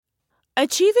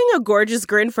Achieving a gorgeous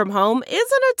grin from home isn't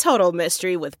a total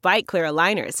mystery with Byte Clear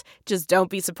aligners. Just don't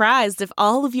be surprised if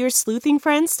all of your sleuthing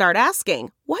friends start asking,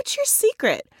 "What's your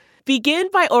secret?" Begin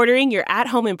by ordering your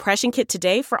at-home impression kit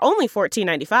today for only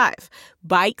 $14.95.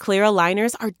 Byte Clear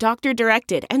aligners are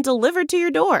doctor-directed and delivered to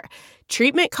your door.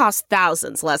 Treatment costs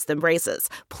thousands less than braces.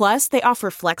 Plus, they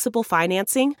offer flexible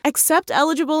financing, accept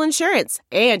eligible insurance,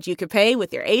 and you can pay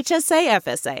with your HSA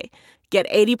FSA. Get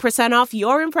 80% off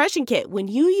your impression kit when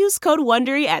you use code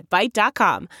WONDERY at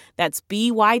Byte.com. That's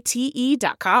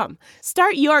BYTE.com.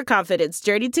 Start your confidence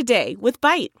journey today with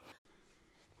Byte.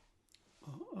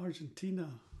 Argentina.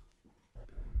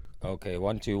 Okay,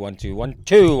 1 2 1 2 1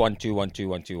 2 1 2 1 2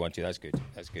 1 2 1 2. That's good.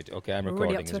 That's good. Okay, I'm We're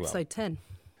recording already up to as well. episode 10.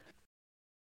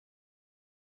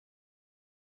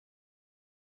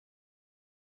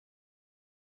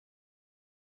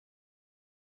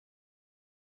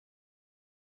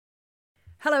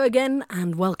 Hello again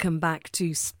and welcome back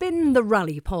to Spin the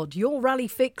Rally Pod, your rally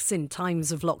fix in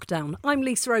times of lockdown. I'm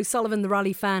Lisa O'Sullivan, the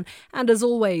rally fan, and as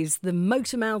always, the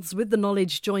motor mouths with the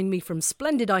knowledge join me from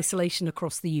splendid isolation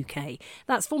across the UK.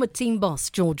 That's former team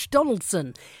boss George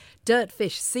Donaldson,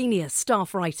 Dirtfish senior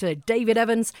staff writer David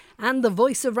Evans, and the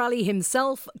voice of rally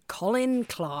himself, Colin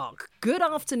Clark. Good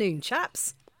afternoon,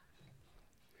 chaps.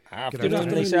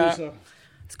 Afternoon, Lisa.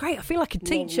 It's great. I feel like a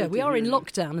teacher. We are in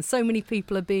lockdown and so many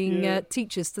people are being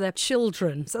teachers to their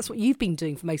children. So that's what you've been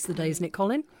doing for most of the day, isn't it,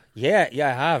 Colin? Yeah, I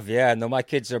have. Yeah, no, my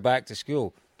kids are back to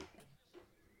school.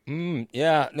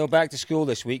 Back to school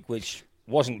this week, which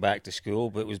wasn't back to school,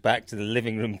 but was back to the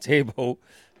living room table.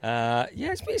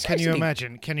 It's Can you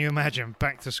imagine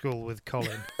back to school with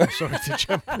Colin? Sorry to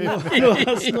jump in.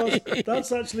 No,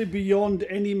 that's actually beyond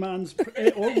any man's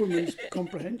or woman's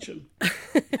comprehension.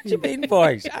 What do you mean,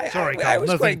 boys? I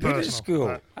was quite good at personal, school.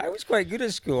 but- I was quite good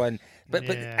at school, and but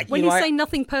When you say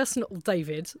nothing personal,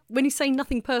 David, when you say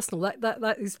nothing personal,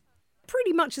 that is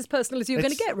pretty much as personal as you're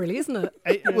going to get, really, isn't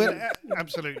it?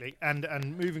 Absolutely.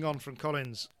 And moving on from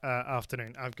Colin's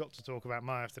afternoon, I've got to talk about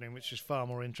my afternoon, which is far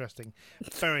more interesting,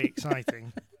 very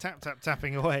exciting.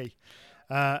 Tapping away.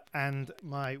 And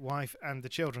my wife and the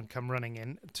children come running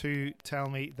in to tell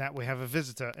me that we have a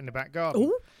visitor in the back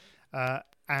garden.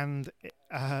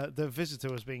 The visitor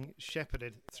was being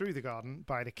shepherded through the garden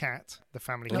by the cat, the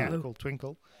family cat called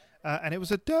Twinkle. And it was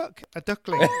a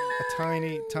duckling, a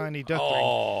tiny duckling.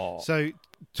 Oh. So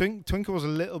Twinkle was a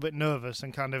little bit nervous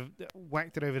and kind of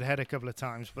whacked it over the head a couple of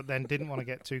times, but then didn't want to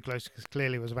get too close because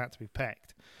clearly it was about to be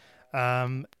pecked.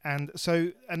 And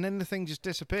then the thing just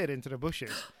disappeared into the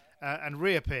bushes and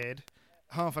reappeared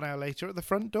half an hour later at the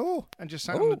front door and just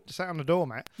sat on the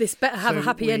doormat. This better have a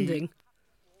happy ending.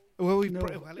 Well,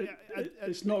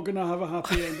 It's not going to have a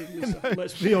happy ending, Lisa.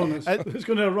 Let's be honest. It's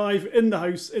going to arrive in the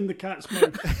house, in the cat's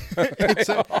mouth.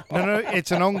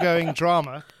 It's an ongoing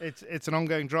drama. It's an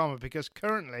ongoing drama because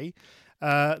currently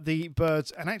the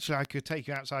birds, and actually I could take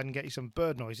you outside and get you some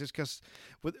bird noises because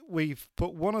we've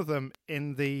put one of them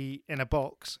in a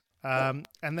box, and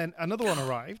then another one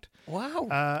arrived.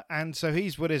 Wow! And so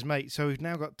he's with his mate. So we've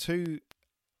now got two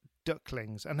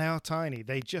ducklings, and they are tiny.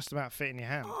 They just about fit in your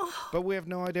hand, but we have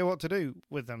no idea what to do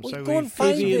with them. Well, so go and we've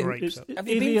find taken it. grapes up. Have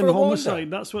you been Avian for a homicide,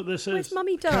 wander? that's what this is. Where's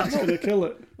Mummy Duck? Cat's going to kill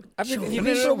it. Have you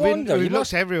been for a wander? We You looked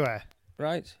must. everywhere.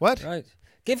 Right. What? Right.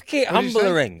 Give Kate What did you Humble a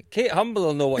say? ring. Kate Humble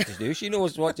will know what to do. She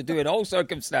knows what to do in all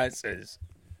circumstances.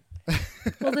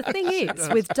 Well, the thing is,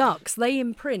 with ducks, they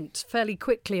imprint fairly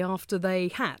quickly after they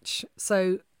hatch.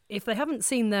 So if they haven't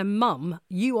seen their mum,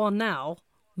 you are now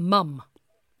mum.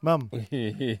 Mum.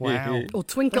 Wow. Or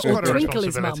Twinkle, That's or quite a Twinkle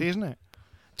is mum. responsibility, isn't it?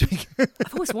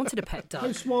 I've always wanted a pet duck.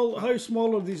 How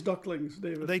small are these ducklings,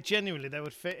 David? They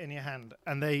would fit in your hand,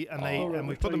 and we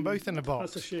right, put them both in a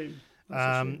box. That's a shame.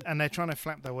 And they're trying to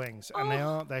flap their wings,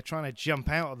 and they're trying to jump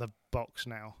out of the box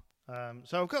now.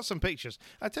 So I've got some pictures.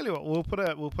 I tell you what, we'll put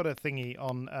a thingy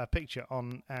on a picture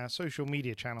on our social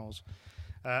media channels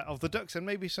of the ducks, and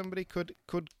maybe somebody could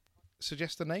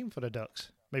suggest a name for the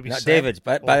ducks. Maybe Now, Seb David,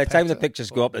 by the time the Petter. pictures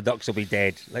go up, the ducks will be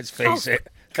dead. Let's face it.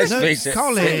 Let's No, face it.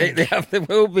 Colin. They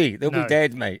will be. They'll No. be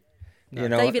dead, mate. You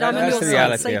know, David, I'm on that's your the side.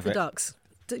 reality Save of the it. ducks.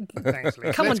 Thanks,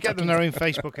 Liz. Come Let's on, get them duckies. their own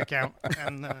Facebook account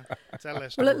and tell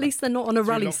us. Well, at least they're not on a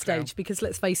rally lockdown. stage because,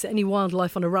 let's face it, any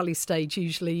wildlife on a rally stage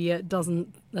usually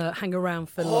doesn't hang around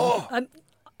for long.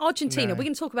 Argentina, No. we're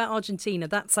going to talk about Argentina.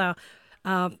 That's our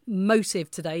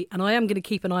motive today, and I am going to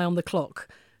keep an eye on the clock.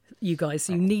 you guys.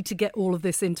 You need to get all of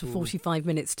this into 45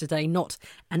 minutes today, not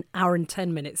an hour and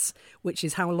 10 minutes, which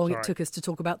is how long it took us to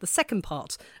talk about the second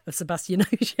part of Sébastien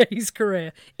Ogier's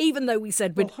career. Even though we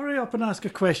said Well, hurry up and ask a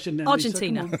question then,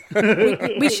 Argentina.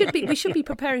 Lisa, we should be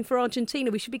preparing for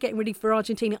Argentina. We should be getting ready for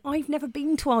Argentina. I've never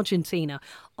been to Argentina.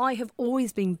 I have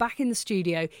always been back in the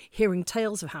studio hearing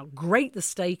tales of how great the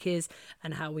steak is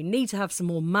and how we need to have some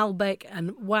more Malbec.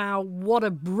 And wow, what a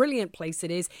brilliant place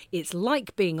it is. It's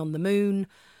like being on the moon.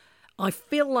 I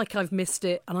feel like I've missed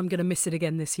it, and I'm going to miss it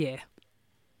again this year.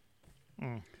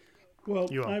 Well,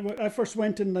 I first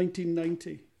went in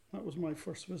 1990. That was my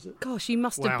first visit. Gosh, you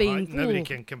must have been nobody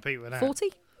can compete with that.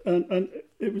 40? And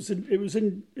it was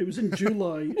in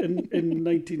July in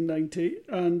 1990,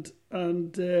 and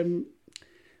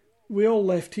we all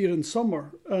left here in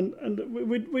summer, and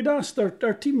we'd asked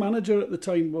our team manager at the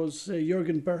time was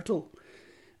Jürgen Bertel,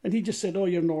 and he just said, "Oh,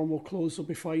 your normal clothes will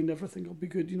be fine, everything will be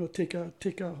good. You know, take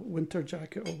a winter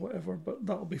jacket or whatever, but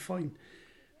that'll be fine."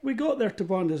 We got there to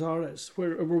Buenos Aires,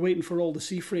 where we're waiting for all the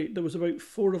sea freight. There was about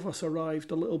 4 of us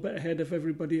arrived, a little bit ahead of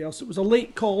everybody else. It was a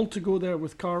late call to go there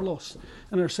with Carlos,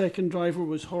 and our second driver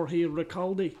was Jorge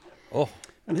Recalde. Oh,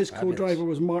 and his co-driver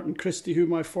was Martin Christie,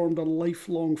 whom I formed a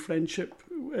lifelong friendship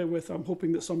with. I'm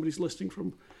hoping that somebody's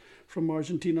listening from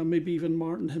Argentina, maybe even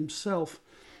Martin himself.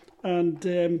 And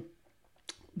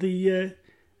we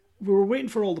were waiting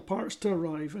for all the parts to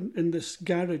arrive in this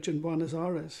garage in Buenos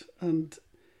Aires, and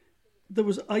there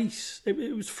was ice.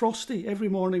 It was frosty. Every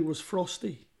morning was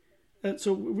frosty. And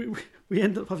so we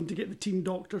ended up having to get the team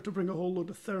doctor to bring a whole load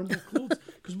of thermal clothes,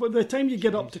 because by the time you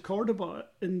get up to Cordoba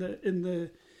in the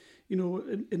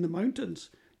mountains,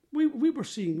 we were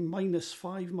seeing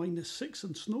 -5, -6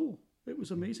 and snow. It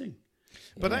was amazing.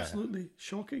 But absolutely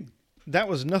shocking. That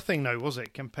was nothing, though, was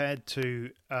it? Compared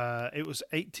to it was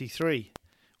 83,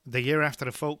 the year after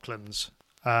the Falklands,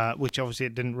 which obviously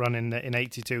it didn't run in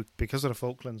 82 because of the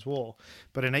Falklands War.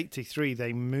 But in 83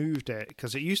 they moved it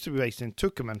because it used to be based in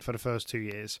Tucumán for the first 2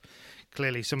 years.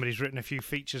 Clearly, somebody's written a few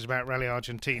features about Rally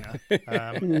Argentina.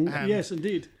 Yes,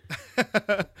 indeed.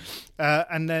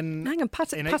 And then hang on,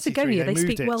 Patagonia, they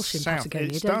speak Welsh in south. Patagonia,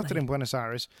 It started don't they? in Buenos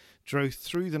Aires, drove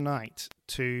through the night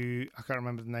to, I can't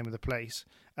remember the name of the place,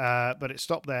 but it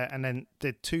stopped there and then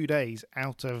did 2 days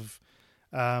out of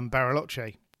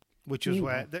Bariloche, which was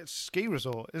where that's ski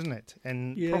resort, isn't it?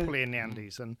 Properly in the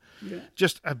Andes, and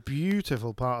just a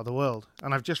beautiful part of the world.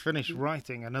 And I've just finished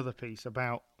writing another piece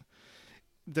about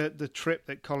the trip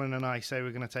that Colin and I say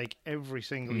we're going to take every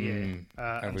single year,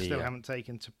 and still haven't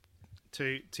taken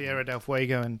to Tierra del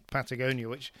Fuego and Patagonia,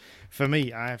 which for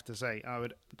me, I have to say, I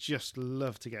would just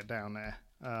love to get down there.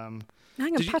 Hang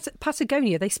on,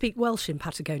 Patagonia, they speak Welsh in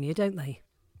Patagonia, don't they?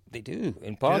 They do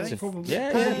in parts of probably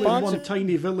parts one of,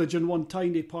 tiny village and one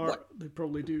tiny part. They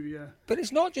probably do, yeah. But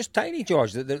it's not just tiny,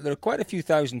 George. There are quite a few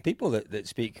thousand people that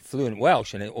speak fluent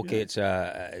Welsh, and it's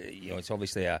it's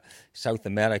obviously a South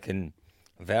American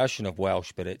version of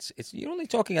Welsh, but it's you're only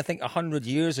talking, I think, 100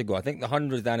 years ago. I think the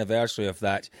 100th anniversary of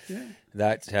that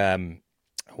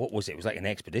what was it? It was like an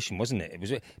expedition, wasn't it? It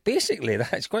was basically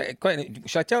that's quite.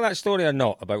 Should I tell that story or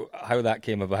not about how that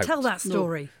came about? Tell that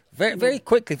story. No. Very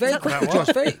quickly, Josh.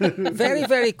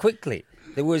 Very quickly.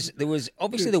 There was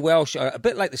obviously the Welsh are a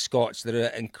bit like the Scots. They're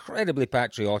an incredibly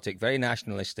patriotic, very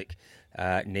nationalistic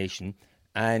nation,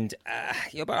 and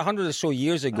about 100 or so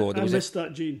years ago, I missed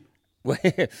that, Gene.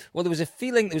 Well, there was a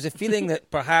feeling that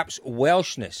perhaps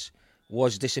Welshness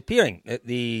was disappearing. That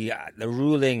the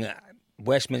ruling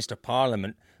Westminster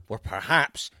Parliament were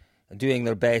perhaps doing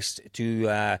their best to,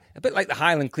 a bit like the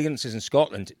Highland clearances in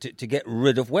Scotland, to get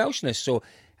rid of Welshness. So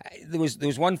there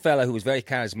was one fella who was very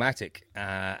charismatic,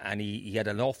 and he had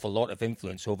an awful lot of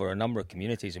influence over a number of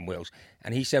communities in Wales.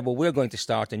 And he said, well, we're going to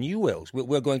start a new Wales.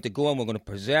 We're going to go and we're going to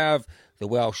preserve the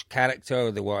Welsh character,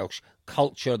 the Welsh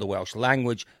culture, the Welsh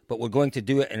language, but we're going to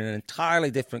do it in an entirely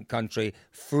different country,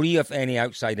 free of any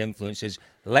outside influences.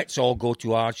 Let's all go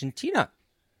to Argentina.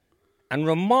 And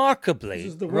remarkably,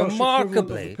 this is the Welsh equivalent of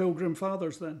the Pilgrim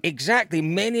Fathers, then. Exactly,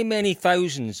 many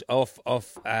thousands of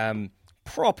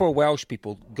proper Welsh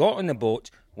people got on the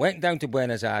boat, went down to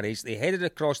Buenos Aires. They headed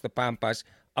across the Pampas,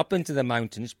 up into the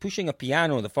mountains, pushing a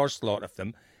piano, the first lot of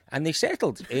them, and they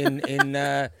settled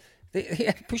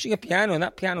pushing a piano, and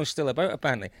that piano's still about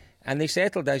apparently. And they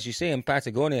settled, as you say, in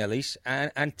Patagonia, Elise,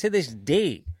 and to this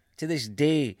day,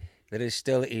 there is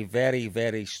still a very,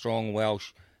 very strong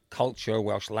Welsh culture,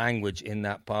 Welsh language in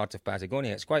that part of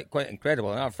Patagonia. It's quite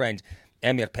incredible. And our friend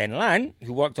Emyr Penlan,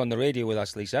 who worked on the radio with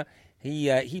us, Lisa,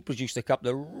 he produced a couple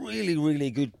of really,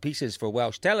 really good pieces for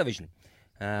Welsh television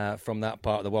from that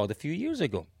part of the world a few years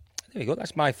ago. There we go.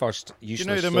 That's my first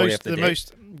useless You know, story of the day.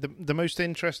 the most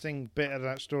interesting bit of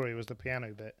that story was the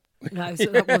piano bit. No, so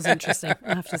that was interesting,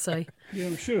 I have to say. Yeah,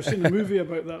 I'm sure I've seen a movie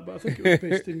about that, but I think it was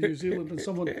based in New Zealand, and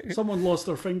someone lost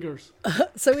their fingers.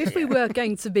 So if we were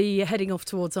going to be heading off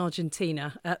towards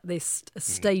Argentina at this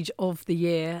stage of the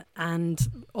year, and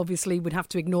obviously we'd have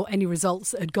to ignore any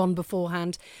results that had gone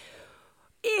beforehand,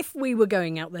 if we were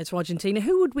going out there to Argentina,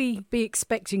 who would we be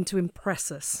expecting to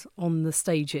impress us on the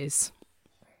stages?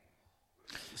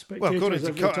 Spectators according to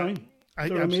every time.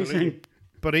 They're absolutely. amazing.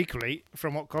 But equally,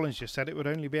 from what Collins just said, it would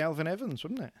only be Alvin Evans,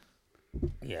 wouldn't it?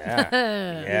 Yeah.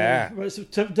 Yeah. Well, it's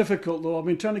difficult though. I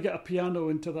mean, trying to get a piano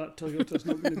into that Toyota is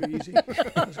not going to be easy.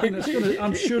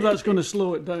 I'm sure that's going to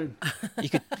slow it down. You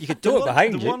could do it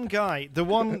behind you. The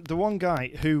one guy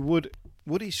who would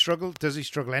he struggle? Does he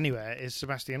struggle anywhere? Is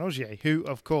Sebastian Ogier, who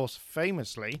of course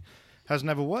famously has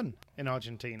never won in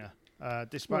Argentina.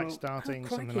 Despite starting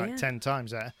something like 10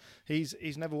 times there,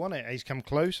 he's never won it. He's come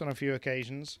close on a few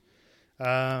occasions,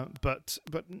 but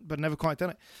never quite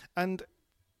done it. And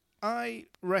I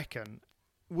reckon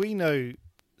we know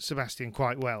Sebastian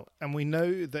quite well, and we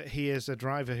know that he is a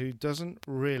driver who doesn't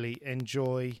really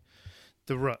enjoy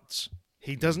the ruts.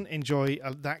 He doesn't enjoy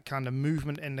that kind of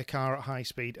movement in the car at high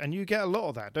speed, and you get a lot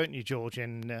of that, don't you, George?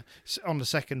 On the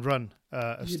second run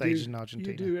of stages in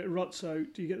Argentina, you do. It ruts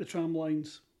out. You get the tram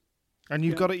lines. And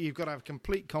you've got to have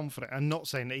complete confidence. I'm not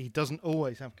saying that he doesn't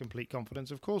always have complete confidence.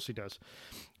 Of course he does.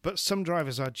 But some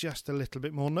drivers are just a little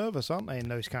bit more nervous, aren't they, in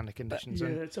those kind of conditions? Yeah,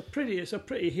 it's a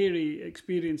pretty hairy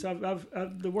experience.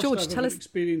 The worst George, I've ever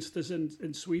experienced is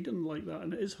in Sweden like that,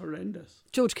 and it is horrendous.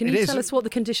 George, can you tell us what the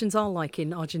conditions are like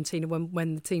in Argentina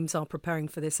when the teams are preparing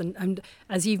for this? And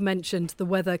as you've mentioned, the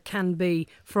weather can be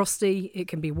frosty, it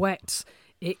can be wet,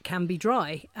 it can be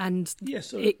dry, and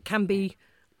it can be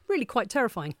really quite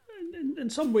terrifying.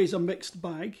 In some ways, a mixed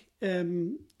bag.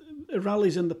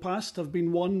 Rallies in the past have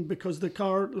been won because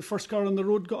the first car on the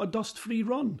road got a dust-free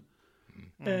run.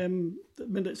 I mean,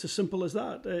 it's as simple as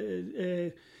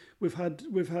that. We've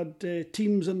had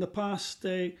teams in the past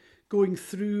going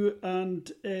through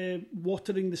and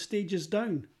watering the stages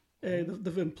down.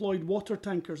 They've employed water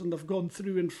tankers and they've gone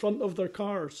through in front of their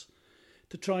cars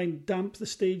to try and damp the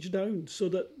stage down so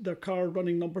that their car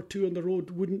running number 2 on the road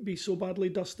wouldn't be so badly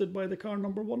dusted by the car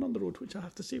number 1 on the road, which I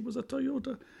have to say was a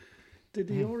Toyota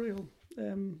Didi Oriole.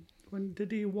 When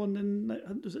Didi won in,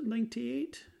 was it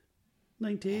 98?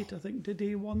 98, I think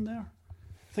Didi won there.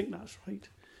 I think that's right.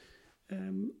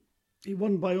 He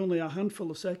won by only a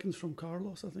handful of seconds from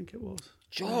Carlos, I think it was.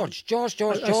 George.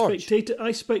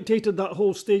 I spectated that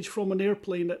whole stage from an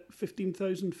airplane at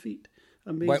 15,000 feet.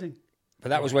 Amazing. But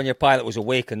that was when your pilot was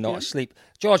awake and not asleep.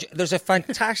 George, there's a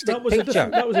fantastic picture.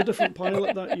 That was a different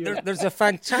pilot that year. There's a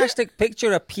fantastic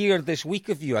picture appeared this week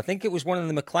of you. I think it was one of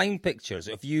the McLean pictures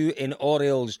of you in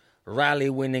Oriole's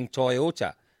rally-winning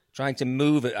Toyota, trying to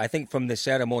move it, I think, from the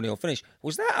ceremonial finish.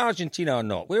 Was that Argentina or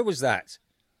not? Where was that?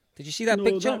 Did you see that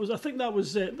picture? I think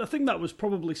that was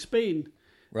probably Spain.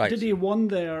 Right. Didi won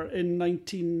there in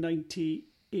 1998.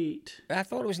 I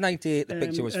thought it was 98 the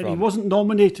picture was and from. he wasn't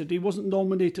nominated. He wasn't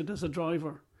nominated as a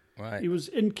driver. Right. He was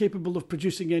incapable of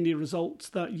producing any results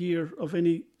that year of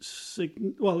any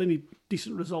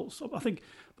decent results. I think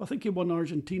he won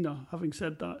Argentina. Having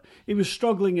said that, he was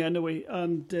struggling anyway,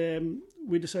 and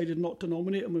we decided not to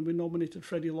nominate him, and we nominated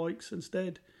Freddie Loix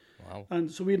instead. Wow.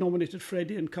 And so we nominated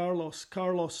Freddie and Carlos.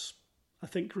 Carlos, I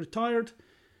think, retired.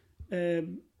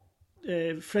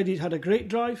 Freddie had a great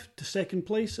drive to second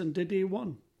place, and Didi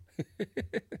won.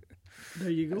 There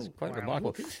you go. That's quite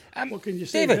remarkable. What can you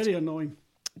say? David, Very annoying.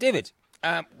 David,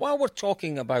 while we're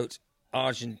talking about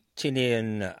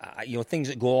Argentinian, things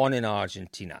that go on in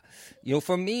Argentina,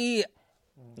 for me,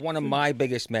 one of my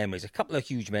biggest memories, a couple of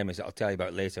huge memories that I'll tell you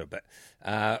about later, but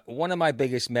one of my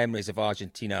biggest memories of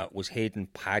Argentina was Hayden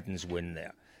Paddon's win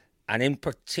there. And in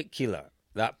particular,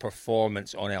 that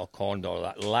performance on El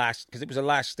Condor, because it was a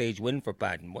last stage win for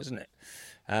Paddon, wasn't it?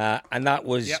 And that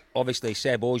was obviously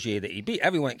Seb Ogier that he beat.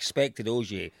 Everyone expected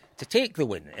Ogier to take the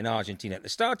win in Argentina. At the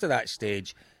start of that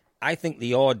stage, I think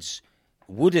the odds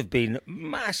would have been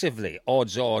massively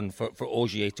odds on for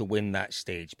Ogier to win that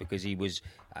stage because he was,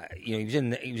 he was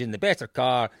in the better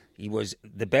car. He was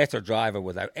the better driver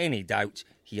without any doubt.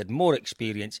 He had more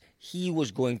experience. He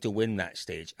was going to win that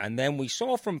stage. And then we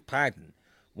saw from Paddon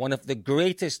one of the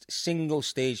greatest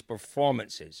single-stage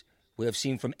performances we have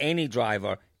seen from any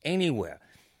driver anywhere.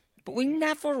 But we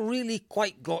never really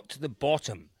quite got to the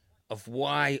bottom of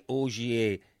why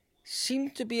Ogier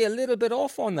seemed to be a little bit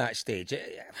off on that stage.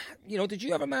 Did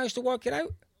you ever manage to work it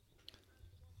out?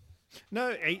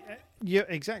 No, you're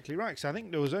exactly right. So I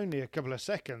think there was only a couple of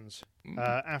seconds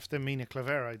after Mina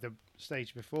Clavero, the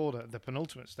stage before the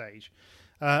penultimate stage.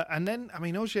 And then, I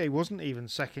mean, Ogier wasn't even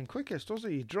second quickest, was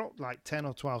he? He dropped like 10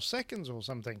 or 12 seconds or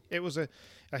something. It was a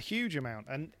huge amount.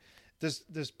 And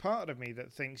there's part of me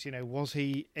that thinks, was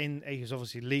he in? He was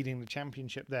obviously leading the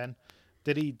championship then.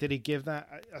 Did he give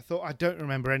that? I don't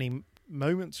remember any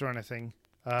moments or anything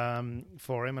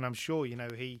for him, and I'm sure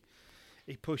he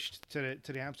pushed to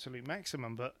the absolute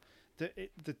maximum, but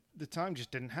the time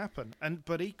just didn't happen.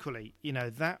 But equally,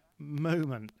 that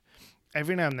moment,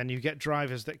 every now and then you get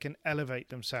drivers that can elevate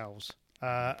themselves.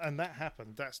 And that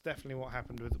happened. That's definitely what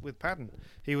happened with Padden.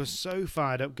 He was so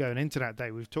fired up going into that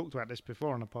day. We've talked about this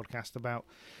before on a podcast about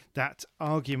that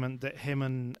argument that him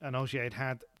and Ogier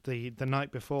had the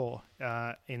night before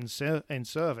in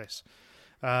service.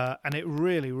 And it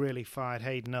really, really fired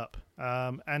Hayden up.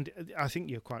 And I think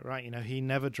you're quite right. He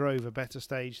never drove a better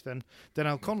stage than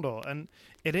El Condor. And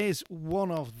it is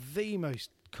one of the most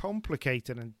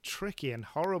complicated and tricky and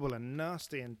horrible and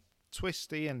nasty and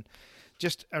twisty and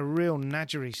just a real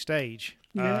Nadgery stage.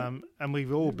 Yeah. And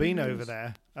we've all been over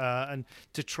there. And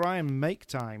to try and make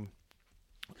time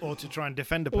or to try and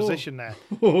defend a position there,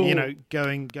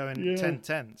 going 10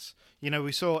 tenths.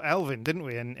 We saw Elvin, didn't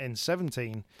we, in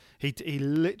 17. He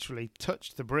literally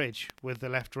touched the bridge with the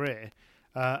left rear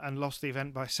and lost the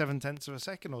event by 7/10 of a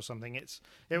second or something.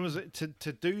 It was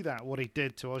to do that. What he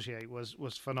did to Ogier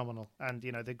was phenomenal, and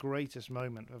the greatest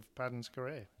moment of Padden's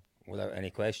career, without any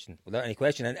question.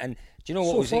 And do you know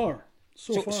what so was far?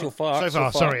 So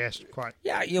far. Sorry, yes, quite.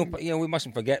 Yeah, we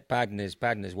mustn't forget Padden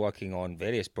is working on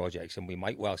various projects, and we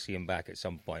might well see him back at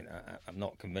some point. I'm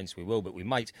not convinced we will, but we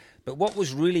might. But what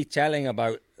was really telling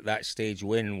about that stage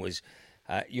win was,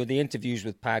 the interviews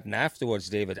with Padden afterwards,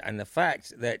 David, and the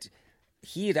fact that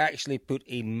he had actually put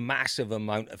a massive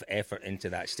amount of effort into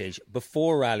that stage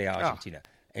before Rally Argentina,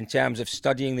 in terms of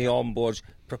studying the onboards,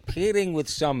 preparing with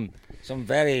some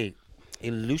very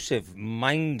elusive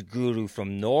mind guru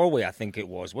from Norway, I think it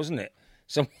was, wasn't it?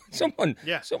 Someone,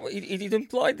 he'd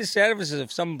employed the services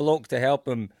of some bloke to help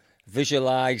him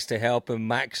visualise, to help him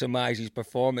maximise his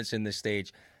performance in the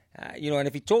stage. And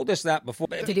if he told us that before...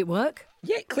 Did it work?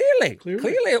 Yeah, clearly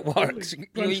it works.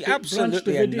 He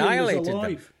absolutely annihilated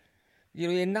them.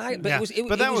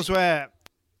 That was where...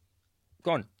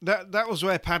 Go on. That was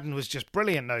where Padden was just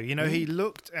brilliant, though. He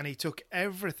looked and he took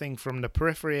everything from the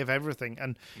periphery of everything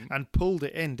and pulled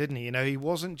it in, didn't he? He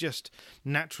wasn't just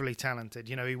naturally talented.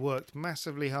 He worked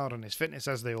massively hard on his fitness,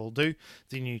 as they all do,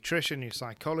 the nutrition, his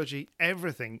psychology,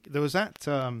 everything. There was that...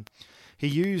 he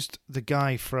used the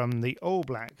guy from the All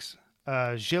Blacks,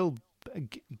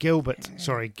 Gilbert.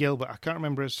 Sorry, Gilbert. I can't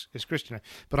remember his Christian name,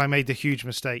 but I made the huge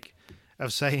mistake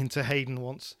of saying to Hayden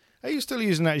once, "Are you still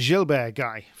using that Gilbert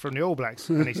guy from the All Blacks?"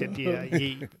 And he said,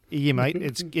 "Yeah, mate,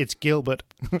 it's Gilbert."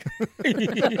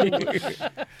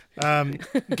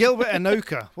 Gilbert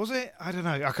Enoka, was it? I don't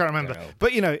know. I can't remember.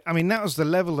 But that was the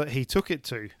level that he took it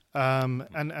to,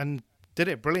 and did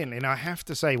it brilliantly. And I have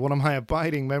to say, one of my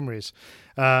abiding memories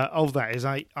of that is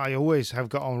I always have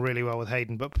got on really well with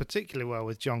Hayden, but particularly well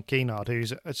with John Keenard,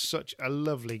 who's such a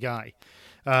lovely guy.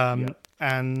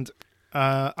 And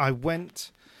I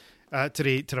went to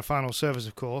the final service,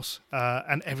 of course,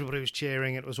 and everybody was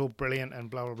cheering. It was all brilliant and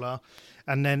blah, blah, blah.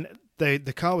 And then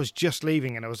the car was just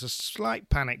leaving, and there was a slight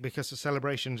panic because the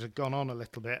celebrations had gone on a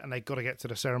little bit, and they'd got to get to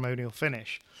the ceremonial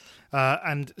finish.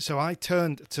 And so I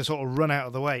turned to sort of run out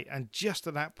of the way, and just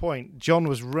at that point, John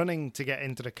was running to get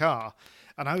into the car,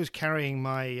 and I was carrying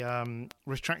my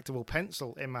retractable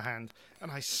pencil in my hand,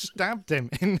 and I stabbed him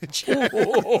in the chest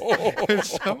with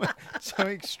some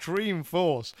extreme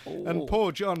force. And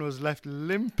poor John was left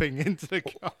limping into the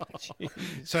car.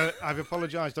 So I've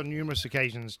apologised on numerous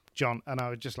occasions, John, and I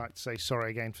would just like to say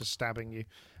sorry again for stabbing you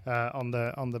on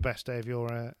the best day of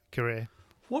your career.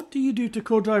 What do you do to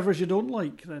co-drivers you don't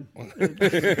like, then?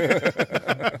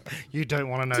 You don't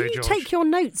want to know, Do you George. take your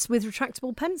notes with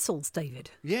retractable pencils,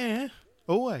 David? Yeah,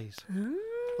 always. Oh.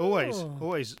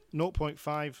 Always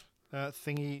 0.5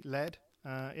 thingy lead.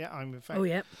 I'm in fact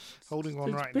holding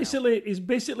one right now. It's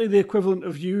basically the equivalent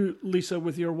of you, Lisa,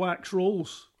 with your wax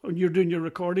rolls. When you're doing your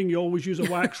recording, you always use a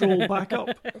wax roll backup.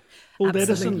 Old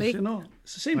Edison's,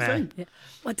 it's the same thing. Yeah.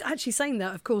 Well, actually, saying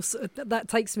that, of course, that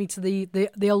takes me to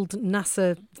the old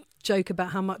NASA joke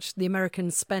about how much the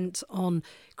Americans spent on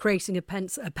creating a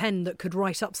pen that could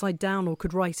write upside down or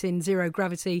could write in zero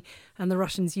gravity, and the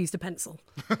Russians used a pencil.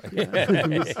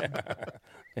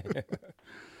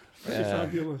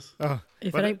 Fabulous.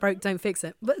 If it ain't broke, don't fix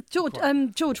it. But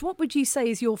George, what would you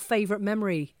say is your favourite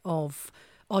memory of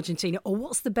Argentina? Or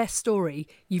what's the best story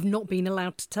you've not been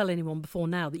allowed to tell anyone before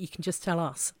now that you can just tell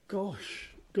us? Gosh.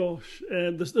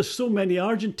 There's so many.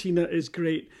 Argentina is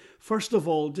great. First of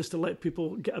all, just to let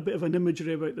people get a bit of an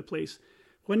imagery about the place.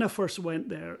 When I first went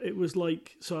there, it was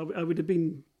like, so I would have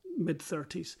been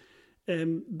mid-30s.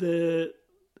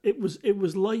 It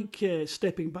was like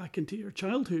stepping back into your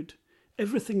childhood.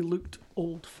 Everything looked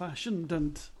old-fashioned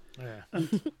and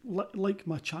like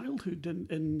my childhood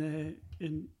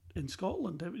in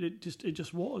Scotland. It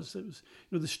just was. It was,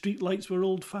 the street lights were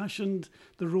old-fashioned.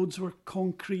 The roads were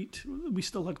concrete. We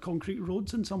still had concrete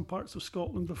roads in some parts of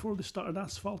Scotland before they started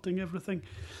asphalting everything.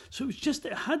 So it was just,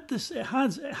 it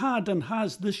had and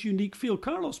has this unique feel.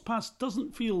 Carlos Pass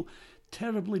doesn't feel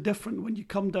terribly different when you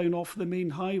come down off the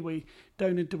main highway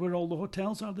down into where all the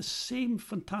hotels are. The same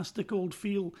fantastic old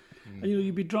feel. And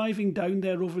you'd be driving down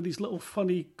there over these little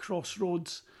funny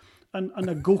crossroads, and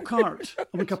a go-kart,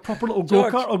 like a proper little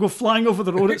go-kart, will go flying over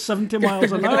the road at 70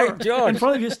 miles an hour. George. In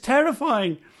front of you. It's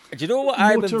terrifying. Do you know what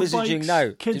I'm envisaging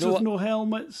now? Kids with no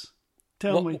helmets.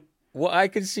 Tell me. What I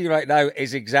can see right now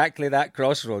is exactly that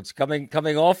crossroads coming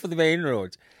off of the main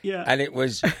road. Yeah. And it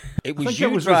was you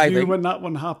driving. With you when that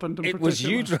one happened. It was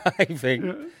you driving.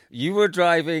 Yeah. You were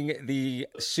driving the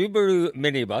Subaru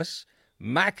minibus,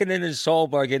 Mackinnon and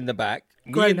Solberg in the back,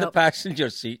 me in the passenger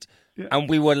seat, and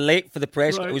we were late for the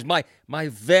press. Right. It was my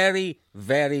very,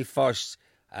 very first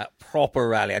proper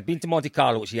rally. I'd been to Monte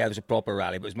Carlo, which was a proper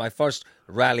rally, but it was my first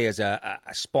rally as a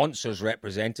sponsor's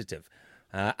representative.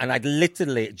 And I'd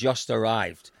literally just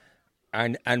arrived.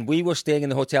 And we were staying in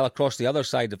the hotel across the other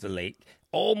side of the lake.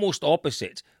 Almost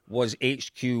opposite was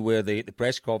HQ where the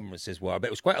press conferences were, but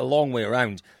it was quite a long way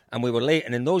around, and we were late.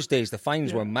 And in those days, the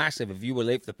fines were massive if you were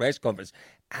late for the press conference.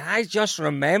 And I just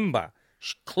remember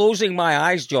closing my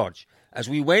eyes, George, as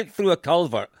we went through a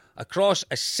culvert across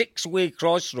a 6-way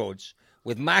crossroads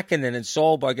with Mackinnon and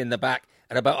Solberg in the back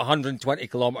at about 120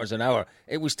 kilometres an hour.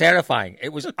 It was terrifying.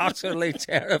 It was utterly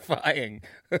terrifying.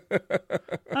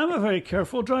 I'm a very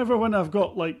careful driver when I've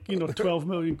got 12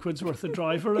 million quid's worth of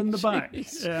driver in the back.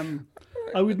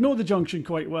 I would know the junction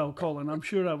quite well, Colin. I'm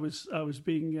sure I was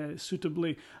being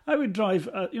suitably. I would drive.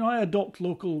 I adopt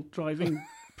local driving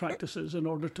practices in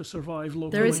order to survive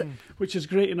locally, which is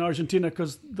great in Argentina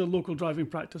because the local driving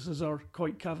practices are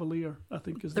quite cavalier, I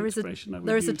think is the expression I would use.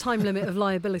 There is a time limit of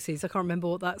liabilities. I can't remember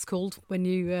what that's called when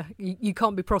you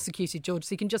can't be prosecuted, George,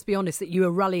 so you can just be honest that you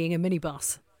were rallying a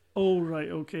minibus. Oh, right,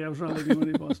 okay, I was rallying a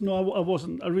minibus. No, I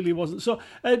wasn't. I really wasn't. So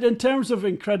in terms of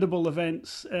incredible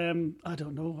events, I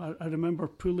don't know. I remember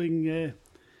pulling a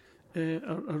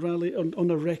rally on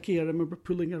a recce. I remember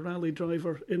pulling a rally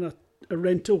driver in a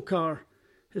rental car.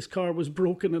 His car was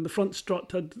broken and the front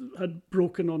strut had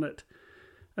broken on it.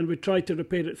 And we tried to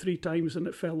repair it 3 times and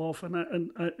it fell off.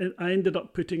 And I ended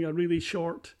up putting a really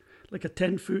short, like a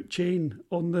 10-foot chain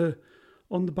on the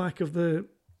back of the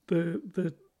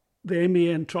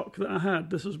MAN truck that I had.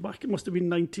 This was back, it must have been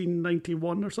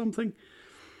 1991 or something.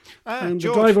 And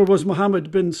George. The driver was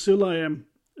Mohammed bin Sulayem.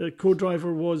 The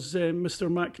co-driver was Mr.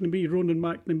 McNamee, Ronan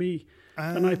McNamee.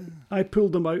 And I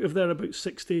pulled them out of there about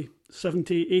 60,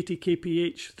 70, 80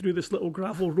 kph through this little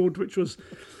gravel road, which was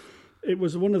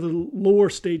one of the lower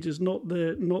stages, not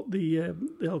the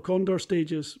El Condor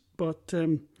stages, but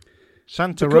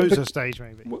Santa Rosa stage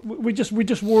maybe. We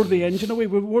just wore the engine away.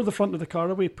 We wore the front of the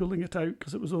car away, pulling it out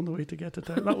because it was the only way to get it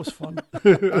out. That was fun.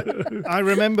 I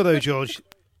remember though, George.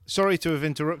 Sorry to have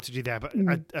interrupted you there, but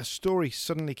a story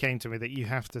suddenly came to me that you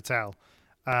have to tell,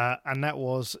 and that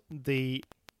was the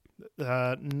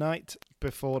night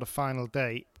before the final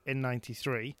day in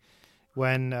 '93,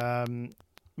 when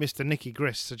Mr. Nicky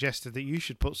Grist suggested that you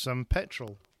should put some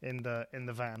petrol in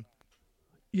the van.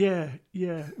 Yeah.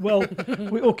 Well,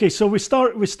 so we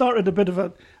started a bit of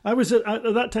a. I was at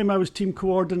that time I was team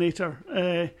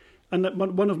coordinator, and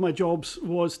one of my jobs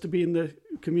was to be in the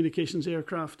communications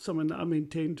aircraft, something that I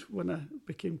maintained when I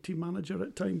became team manager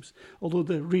at times. Although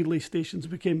the relay stations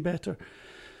became better.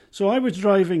 So I was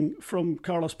driving from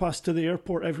Carlos Pass to the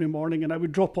airport every morning, and I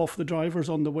would drop off the drivers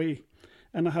on the way.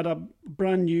 And I had a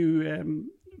brand new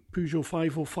Peugeot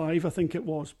 505, I think it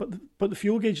was, but the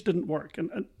fuel gauge didn't work.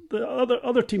 And the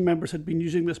other team members had been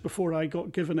using this before I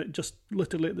got given it, just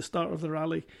literally at the start of the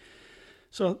rally.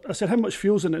 So I said, how much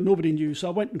fuel's in it? Nobody knew. So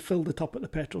I went and filled it up at the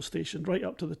petrol station, right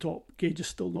up to the top. Gauge is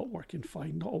still not working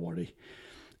fine, not a worry.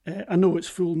 I know it's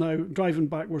full now. Driving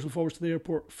backwards and forwards to the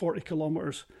airport, 40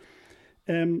 kilometres.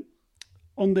 On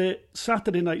the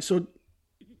Saturday night, so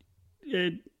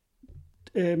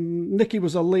Nicky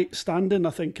was a late stand-in,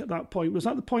 I think, at that point. Was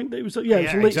that the point that it was? Yeah,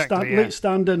 it was a late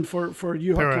stand-in for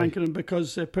Juha Kankkunen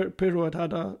because Pirro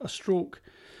had a stroke.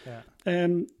 Yeah.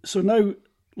 So now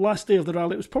last day of the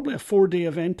rally, it was probably a 4-day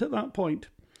event at that point.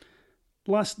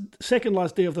 Second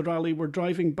last day of the rally, we're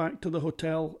driving back to the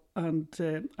hotel, and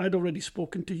I'd already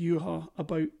spoken to Juha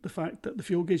about the fact that the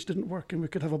fuel gauge didn't work and we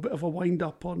could have a bit of a wind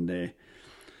up on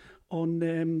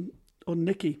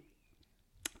Nicky.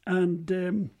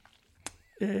 And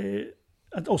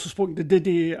I'd also spoken to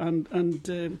Didi and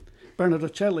Bernard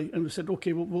Ocelli, and we said,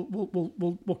 okay,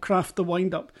 we'll craft the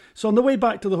wind up. So on the way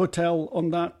back to the hotel on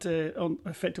that,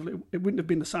 effectively, it wouldn't have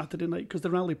been a Saturday night because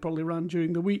the rally probably ran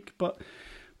during the week, but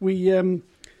we,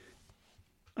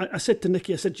 I said to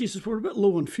Nicky, I said, Jesus, we're a bit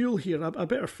low on fuel here. I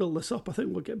better fill this up. I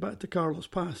think we'll get back to Carlos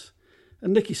Pass.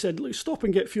 And Nicky said, look, stop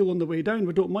and get fuel on the way down.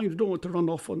 We don't mind. We don't want to run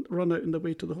out on the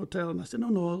way to the hotel. And I said,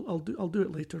 no, I'll do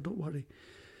it later. Don't worry.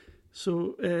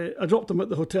 So I dropped him at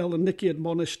the hotel, and Nicky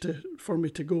admonished for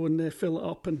me to go and fill it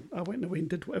up. And I went away and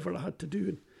did whatever I had to do.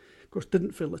 And of course,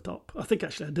 didn't fill it up. I think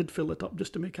actually I did fill it up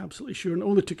just to make absolutely sure. And it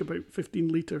only took about 15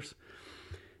 litres.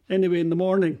 Anyway, in the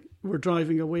morning, we're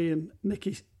driving away, and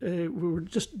Nicky, we were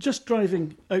just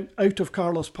driving out of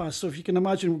Carlos Pass. So if you can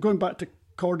imagine, we're going back to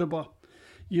Cordoba.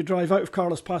 You drive out of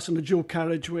Carlos Pass on the Joe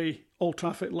carriageway, all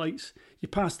traffic lights. You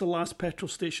pass the last petrol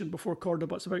station before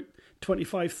Cordoba. It's about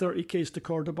 25, 30 k's to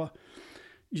Cordoba.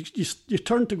 You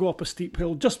turn to go up a steep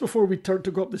hill. Just before we turned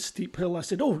to go up the steep hill, I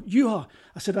said, oh, Juha,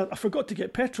 I said, I forgot to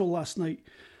get petrol last night.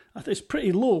 I thought it's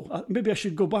pretty low. Maybe I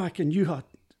should go back. And Juha,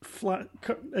 flat,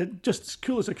 just as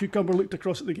cool as a cucumber, looked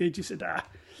across at the gauge. He said,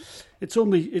 it's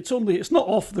not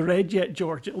off the red yet,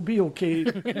 George. It'll be okay.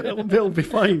 It'll be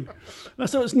fine. And I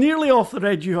said, it's nearly off the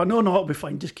red. No, it'll be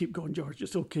fine. Just keep going, George.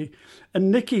 It's okay. And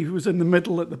Nicky, who was in the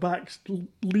middle at the back,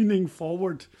 leaning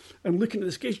forward and looking at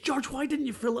this gauge, George, why didn't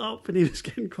you fill it up? And he was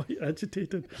getting quite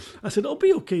agitated. I said, it'll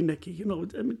be okay, Nicky. I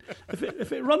mean,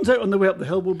 if it runs out on the way up the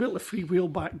hill, we'll be able to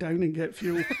freewheel back down and get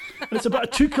fuel. And it's about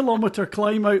a 2-kilometre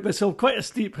climb out this hill, quite a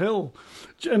steep hill.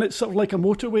 And it's sort of like a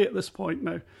motorway at this point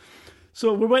now.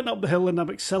 So we went up the hill, and I'm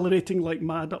accelerating like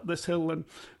mad up this hill, and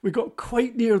we got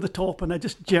quite near the top, and I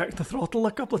just jerked the throttle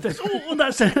a couple of times. Oh,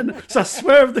 that's it. So I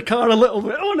swerved the car a little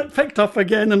bit. Oh, and it picked up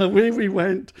again, and away we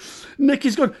went.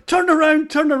 Nicky's going, turn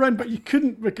around, but you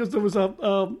couldn't because there was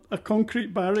a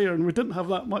concrete barrier, and we didn't have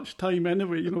that much time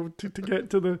anyway, to get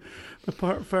to the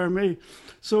Parc Fermé.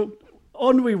 So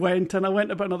on we went, and I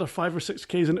went about another 5 or 6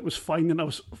 k's, and it was fine, and I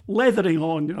was leathering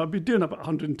on. I'd be doing about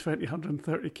 120,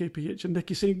 130 kph, and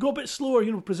Nicky saying, go a bit slower,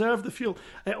 preserve the fuel.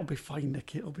 It'll be fine,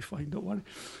 Nicky, it'll be fine, don't worry.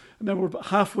 And then we're about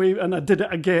halfway, and I did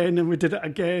it again, and we did it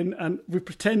again, and we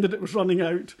pretended it was running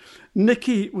out.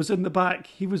 Nicky was in the back.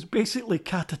 He was basically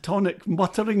catatonic,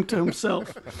 muttering to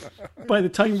himself by the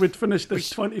time we'd finished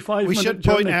this 25-minute journey. We should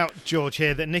point out, George,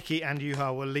 here that Nicky and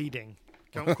Juha were leading.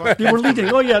 They were leading.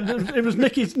 Oh yeah, it was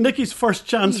Nicky's first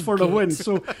chance for the win.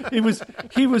 So he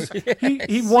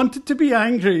wanted to be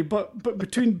angry, but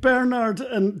between Bernard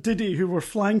and Didi, who were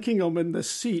flanking him in the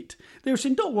seat, they were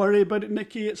saying, "Don't worry about it,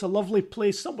 Nicky. It's a lovely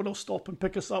place. Someone will stop and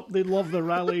pick us up. They love the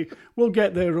rally. We'll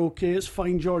get there okay. It's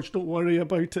fine, George. Don't worry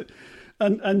about it."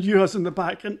 And Juha's in the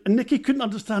back, and Nicky couldn't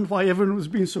understand why everyone was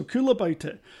being so cool about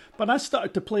it. But I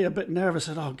started to play a bit nervous.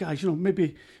 I said, oh, guys,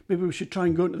 maybe we should try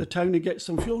and go into the town and get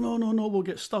some fuel. No, we'll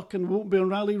get stuck and we won't be on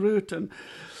rally route. And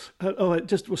it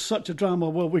just was such a drama.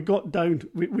 Well, we got down.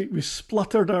 We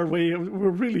spluttered our way. We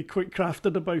were really quick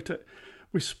crafted about it.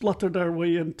 We spluttered our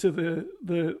way into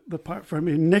the Parc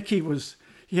Fermé. Nicky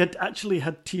he had actually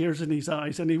had tears in his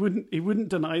eyes, and he wouldn't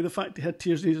deny the fact he had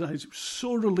tears in his eyes. He was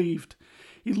so relieved.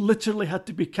 He literally had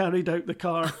to be carried out the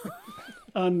car.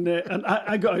 And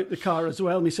I got out the car as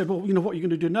well, and he said, well, what are you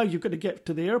going to do now? You've got to get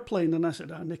to the airplane. And I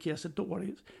said, Nicky, don't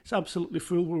worry, it's absolutely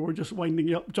full. We were just winding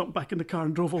you up, jumped back in the car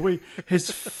and drove away. His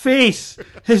face,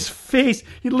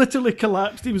 he literally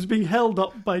collapsed. He was being held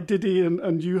up by Didi and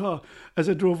Juha as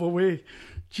I drove away.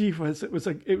 Gee whiz, it was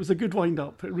a good wind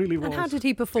up. It really was. And how did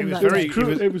he perform that?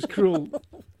 It was cruel.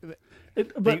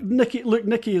 But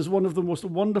Nicky is one of the most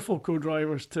wonderful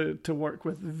co-drivers to work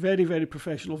with. Very, very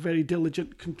professional, very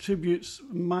diligent, contributes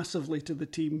massively to the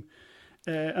team.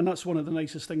 And that's one of the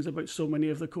nicest things about so many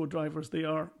of the co-drivers. They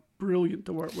are brilliant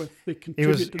to work with. They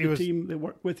contribute to the team. They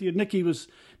work with you. Nicky was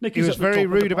very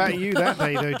rude about you that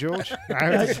day, though, George.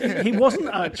 He wasn't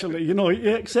actually. He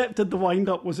accepted the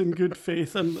wind-up was in good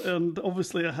faith, and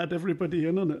obviously I had everybody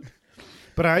in on it.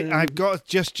 But I've got to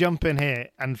just jump in here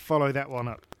and follow that one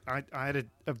up. I had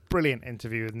a brilliant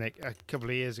interview with Nick a couple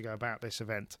of years ago about this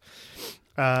event.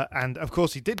 And, of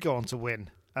course, he did go on to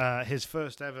win his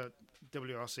first ever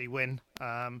WRC win.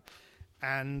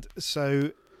 And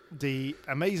so the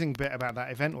amazing bit about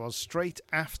that event was straight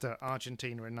after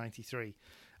Argentina in 93,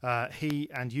 he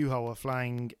and Juha were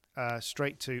flying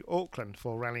straight to Auckland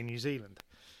for Rally New Zealand.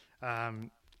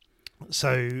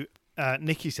 So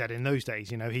Nicky said in those days,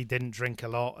 he didn't drink a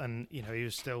lot, and he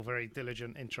was still very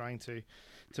diligent in trying to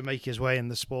make his way in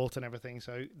the sport and everything.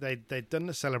 So they'd done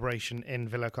the celebration in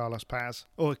Villa Carlos Paz,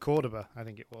 or Cordoba, I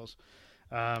think it was.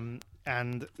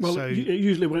 It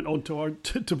usually went on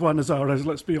to Buenos Aires.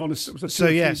 Let's be honest, it was a 2 or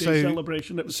 3 day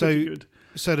celebration. It was pretty good.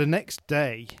 So the next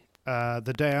day,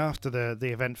 the day after the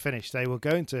event finished, they were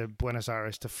going to Buenos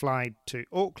Aires to fly to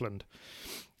Auckland,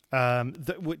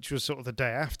 which was sort of the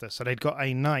day after. So they'd got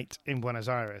a night in Buenos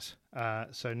Aires.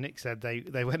 So Nick said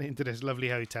they went into this lovely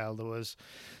hotel. There was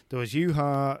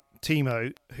Juha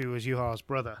Timo, who was Juha's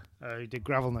brother, who did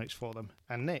gravel notes for them,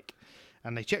 and Nick.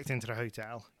 And they checked into the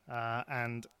hotel,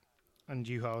 and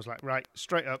Juha was like, right,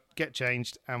 straight up, get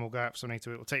changed, and we'll go out for something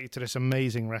to eat. We'll take you to this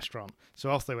amazing restaurant. So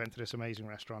off they went to this amazing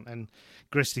restaurant, and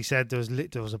Gristy said there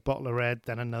was a bottle of red,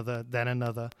 then another,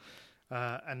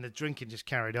 and the drinking just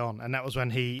carried on. And that was when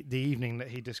the evening that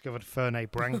he discovered Fernet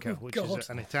Branca, which is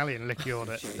an Italian liqueur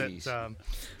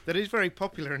that is very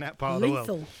popular in that part of the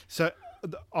world. So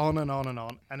on and on and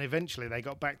on, and eventually they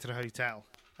got back to the hotel.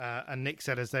 And Nick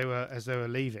said as they were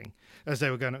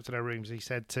going up to their rooms, he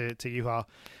said to Juha,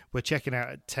 "We're checking out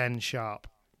at 10 sharp.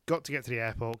 Got to get to the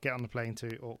airport, get on the plane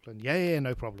to Auckland." Yeah,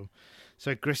 no problem.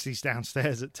 So Gristy's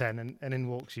downstairs at 10, and in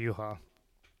walks Juha.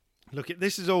 Look,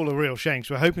 this is all a real shame.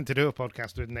 So we're hoping to do a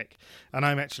podcast with Nick, and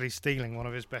I'm actually stealing one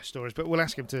of his best stories, but we'll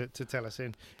ask him to tell us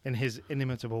in his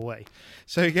inimitable way.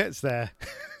 So he gets there.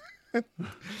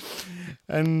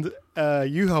 And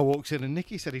Juha walks in, and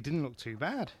Nicky said he didn't look too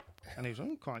bad. And he was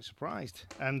quite surprised.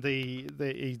 And he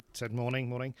said,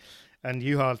 morning. And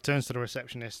Juha turns to the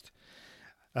receptionist.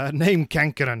 Name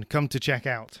Kankkunen, come to check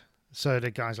out. So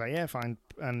the guy's like, yeah, fine.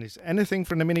 And is anything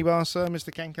from the minibar, sir,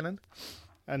 Mr. Kankkunen?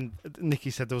 And Nicky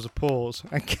said there was a pause.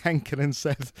 And Kankkunen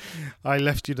said, I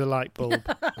left you the light bulb.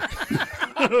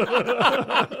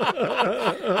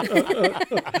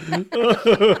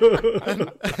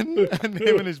 and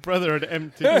him and his brother had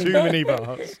emptied 2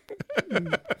 minibars.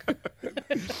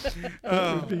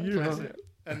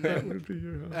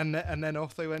 And then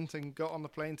off they went and got on the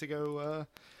plane to go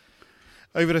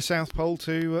over the South Pole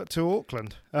to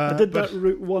Auckland. I did that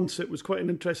route once. It was quite an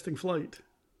interesting flight.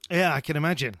 Yeah, I can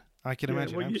imagine. Well,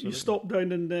 you stopped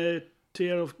down in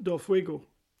Tierra del Fuego.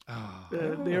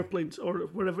 The airplanes, or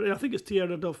wherever, I think it's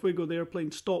Tierra del Fuego, the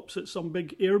airplane stops at some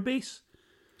big air base.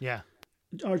 Yeah.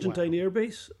 Argentine air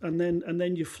base, and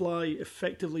then you fly,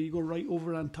 effectively you go right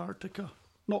over Antarctica.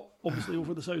 Not obviously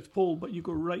over the South Pole, but you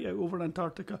go right out over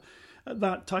Antarctica. At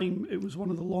that time, it was one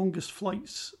of the longest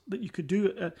flights that you could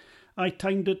do. I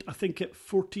timed it, I think, at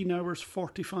 14 hours,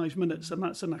 45 minutes, and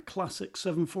that's in a classic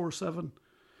 747.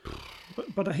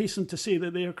 But I hasten to say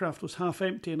that the aircraft was half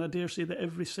empty, and I dare say that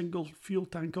every single fuel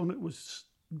tank on it was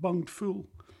bunged full.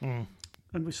 And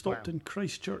we stopped in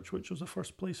Christchurch, which was the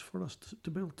first place for us to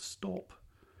be able to stop.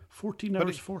 14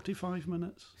 hours, 45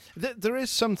 minutes. There is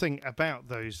something about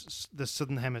the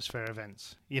Southern Hemisphere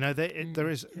events.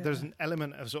 There's an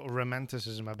element of sort of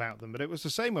romanticism about them. But it was the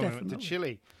same when we went to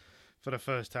Chile for the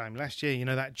first time last year.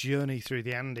 That journey through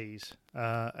the Andes,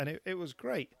 and it was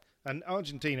great. And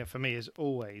Argentina, for me, is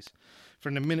always,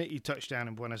 from the minute you touch down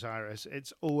in Buenos Aires,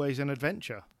 it's always an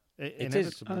adventure. It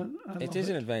is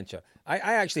an adventure. I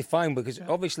actually find, because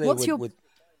obviously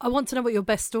I want to know what your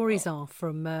best stories are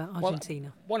from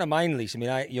Argentina. Well, one of mine, Lisa.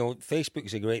 Facebook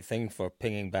is a great thing for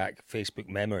pinging back Facebook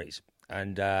memories,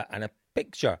 and a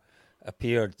picture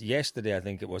appeared yesterday, I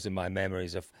think it was, in my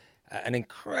memories of an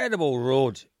incredible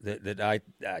road that I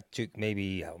took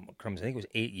maybe, I think it was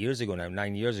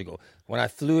 9 years ago, when I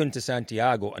flew into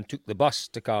Santiago and took the bus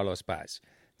to Carlos Paz.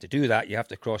 To do that, you have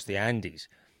to cross the Andes.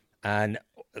 And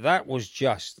that was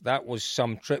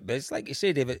some trip. But it's like you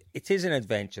say, David, it is an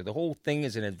adventure. The whole thing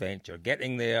is an adventure.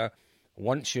 Getting there,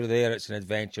 once you're there, it's an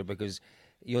adventure because,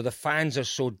 the fans are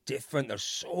so different. They're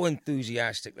so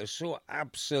enthusiastic. They're so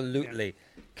absolutely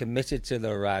committed to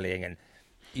their rallying. And,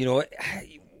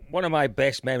 one of my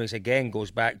best memories, again,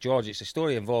 goes back, George, it's a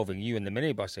story involving you in the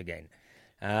minibus again.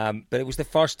 But it was the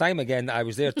first time, again, that I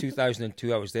was there,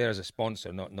 2002. I was there as a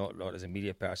sponsor, not as a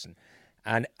media person.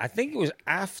 And I think it was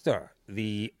after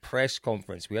the press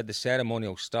conference, we had the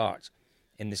ceremonial start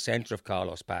in the centre of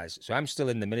Carlos Paz. So I'm still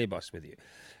in the minibus with you.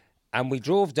 And we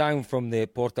drove down from the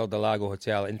Portal del Lago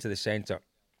Hotel into the centre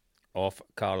of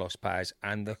Carlos Paz.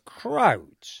 And the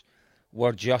crowds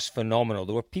were just phenomenal.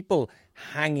 There were people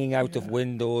hanging out of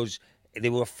windows. They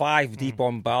were 5 deep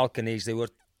on balconies. They were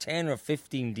 10 or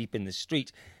 15 deep in the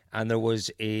street. And there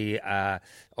was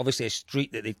obviously a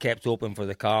street that they'd kept open for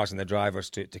the cars and the drivers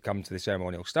to come to the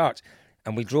ceremonial start.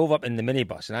 And we drove up in the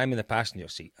minibus, and I'm in the passenger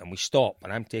seat, and we stop,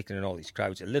 and I'm taking in all these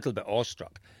crowds, a little bit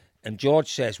awestruck. And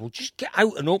George says, well, just get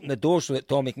out and open the door so that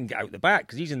Tommy can get out the back,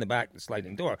 because he's in the back of the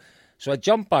sliding door. So I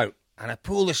jump out and I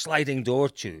pull the sliding door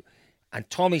to, and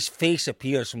Tommy's face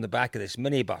appears from the back of this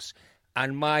minibus.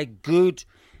 And my good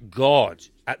God,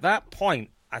 at that point,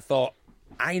 I thought,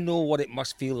 I know what it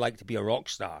must feel like to be a rock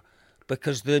star,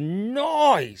 because the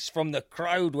noise from the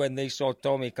crowd when they saw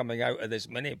Tommy coming out of this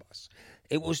minibus,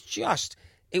 it was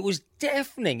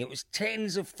deafening. It was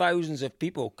tens of thousands of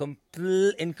people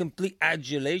in complete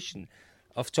adulation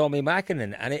of Tommy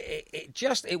Mackinnon. And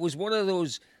it was one of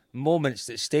those moments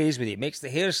that stays with you. It makes the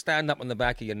hair stand up on the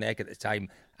back of your neck at the time,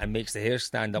 and makes the hair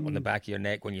stand up on the back of your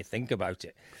neck when you think about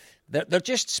it. They're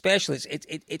just special.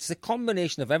 It's the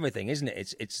combination of everything, isn't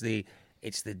it? It's the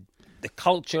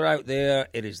culture out there.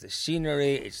 It is the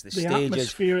scenery. It's the stages.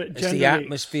 Atmosphere it it's the generates.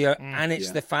 atmosphere, and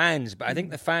it's the fans. But I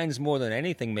think the fans more than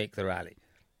anything make the rally.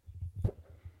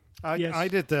 I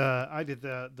did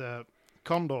the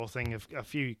Condor thing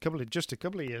just a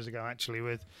couple of years ago, actually,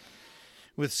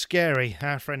 with Scary,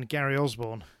 our friend Gary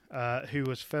Osborne, who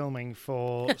was filming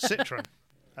for Citroen,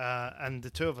 and the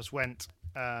two of us went.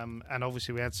 And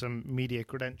obviously we had some media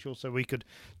credentials, so we could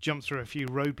jump through a few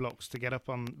roadblocks to get up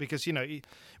on, because,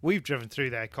 we've driven through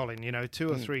there, Colin,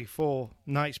 2 or 3, 4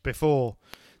 nights before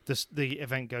the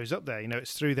event goes up there.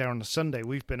 It's through there on a Sunday.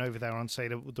 We've been over there on, say,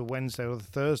 the Wednesday or the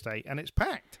Thursday, and it's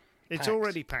packed. It's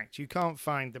already packed. You can't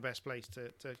find the best place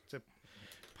to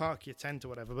park your tent or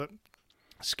whatever. But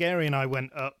Scary and I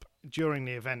went up during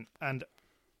the event, and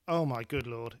oh my good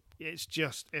Lord, it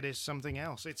is something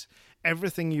else. It's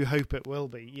everything you hope it will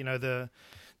be.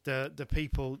 The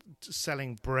people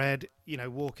selling bread,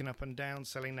 walking up and down,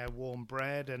 selling their warm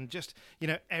bread, and just,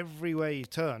 everywhere you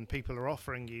turn, people are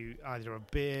offering you either a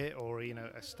beer or,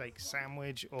 a steak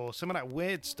sandwich or some of that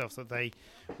weird stuff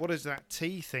what is that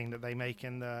tea thing that they make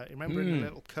in the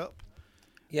little cup?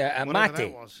 Yeah,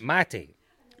 mate.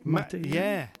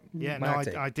 Yeah. No,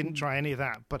 I didn't try any of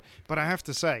that, but I have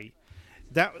to say,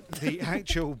 that the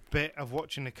actual bit of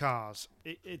watching the cars,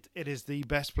 it is the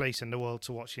best place in the world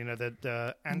to watch.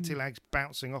 The anti-lags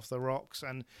bouncing off the rocks,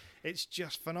 and it's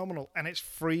just phenomenal. And it's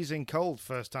freezing cold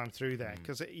first time through there,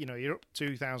 because you're up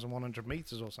 2,100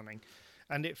 meters or something,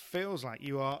 and it feels like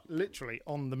you are literally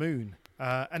on the moon.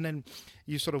 And then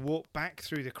you sort of walk back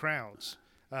through the crowds,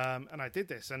 and I did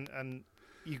this, and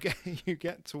you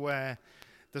get to where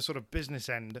the sort of business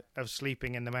end of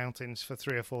sleeping in the mountains for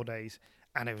 3 or 4 days.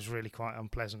 And it was really quite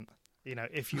unpleasant.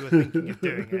 If you were thinking of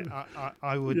doing it,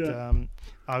 I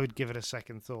would give it a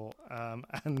second thought.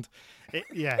 And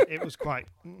it was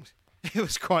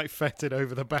quite fetid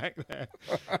over the back there.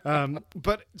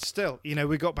 But still,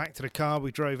 we got back to the car,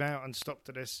 we drove out and stopped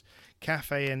at this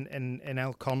cafe in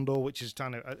El Condor, which is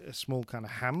kind of a small kind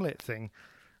of hamlet thing,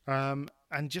 and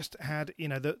just had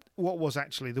what was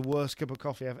actually the worst cup of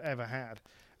coffee I've ever had,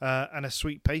 and a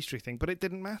sweet pastry thing, but it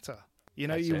didn't matter.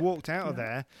 Walked out of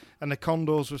there and the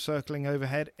condors were circling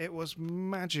overhead. It was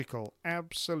magical,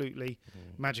 absolutely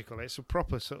magical. It's a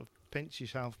proper sort of pinch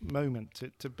yourself moment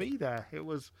to be there. It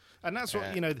was, and that's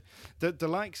what, the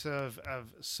likes of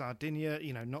Sardinia,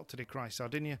 not to decry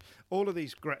Sardinia, all of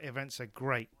these great events are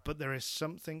great, but there is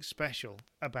something special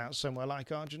about somewhere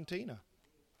like Argentina.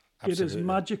 Absolutely. It is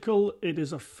magical. It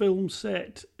is a film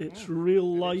set. It's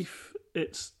real life.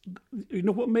 It's,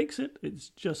 what makes it? It's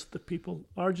just the people.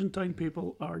 Argentine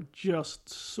people are just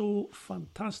so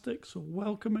fantastic, so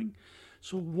welcoming,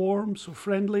 so warm, so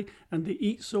friendly, and they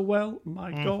eat so well.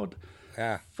 My God.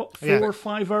 Yeah. 4 or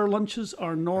 5 hour lunches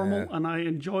are normal, and I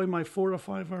enjoy my 4 or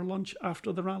 5 hour lunch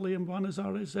after the rally in Buenos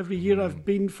Aires. Every year I've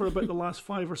been for about the last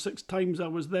 5 or 6 times I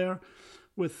was there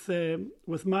with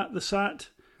Matt the Sat.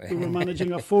 We were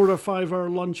managing a 4 or 5 hour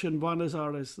lunch in Buenos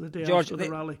Aires the day after the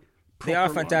rally. They are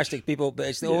fantastic people, but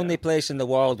it's the only place in the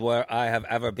world where I have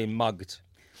ever been mugged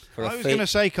for a fake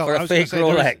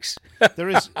Rolex.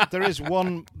 There's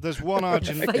one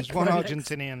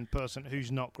Argentinian person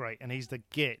who's not great, and he's the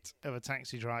git of a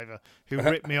taxi driver who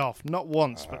ripped me off not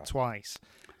once but twice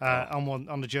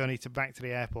on the journey back to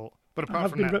the airport. But apart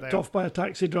from that, I've been ripped off by a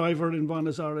taxi driver in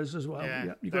Buenos Aires as well.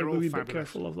 Yeah, you've got to be a bit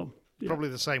careful of them. Yeah. Probably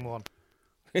the same one.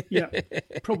 Yeah,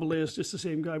 probably is just the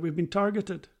same guy. We've been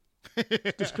targeted.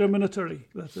 Discriminatory,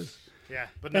 that is. Yeah,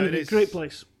 but no, anyway, it is. Great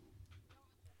place.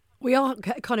 We are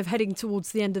kind of heading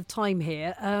towards the end of time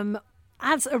here.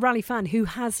 As a rally fan who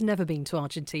has never been to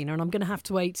Argentina, and I'm going to have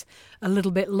to wait a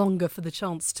little bit longer for the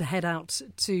chance to head out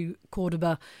to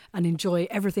Cordoba and enjoy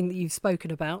everything that you've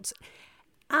spoken about.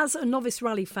 As a novice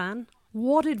rally fan,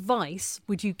 what advice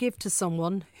would you give to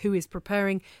someone who is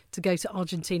preparing to go to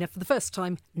Argentina for the first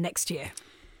time next year?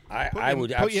 I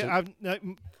would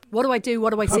absolutely. What do I do?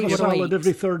 What do I see? Have a What do I salad eat?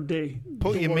 every third day.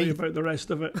 Put Don't your worry meat- about the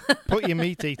rest of it. Put your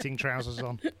meat-eating trousers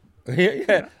on.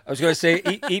 Yeah, I was going to say,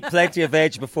 eat plenty of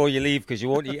veg before you leave, because you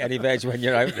won't eat any veg when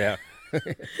you're out there.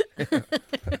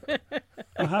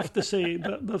 I have to say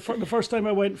that the first time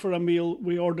I went for a meal,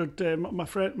 we ordered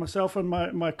myself and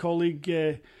my colleague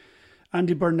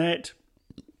Andy Burnett.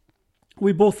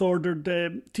 We both ordered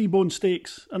T-bone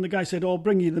steaks, and the guy said, "Oh, I'll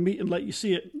bring you the meat and let you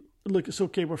see it. Look, it's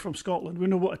okay. We're from Scotland. We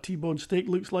know what a T-bone steak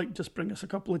looks like. Just bring us a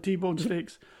couple of T-bone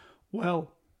steaks."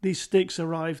 Well, these steaks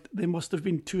arrived. They must have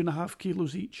been 2.5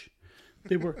 kilos each.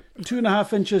 They were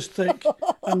 2.5 inches thick,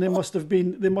 and they must have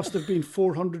been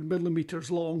 400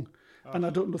 millimeters long, and I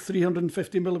don't know,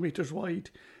 350 millimeters wide.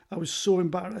 I was so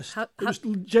embarrassed. It was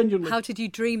genuinely. How did you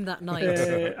dream that night?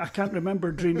 I can't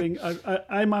remember dreaming.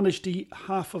 I managed to eat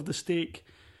half of the steak.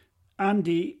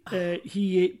 Andy,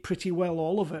 he ate pretty well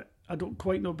all of it. I don't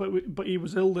quite know, but he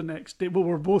was ill the next day. We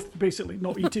were both basically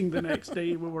not eating the next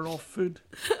day. We were off food.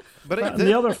 And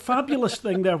the other fabulous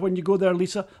thing there, when you go there,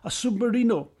 Lisa, a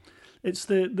submarino. It's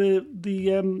the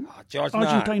George,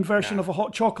 Argentine version of a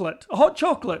hot chocolate. A hot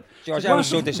chocolate. George, I was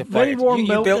so Very disappointed. warm You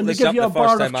milk, built and they this give up you a the bar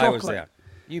first of time I was chocolate. there.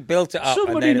 You built it up,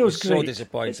 and then it was so great.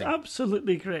 disappointing. It's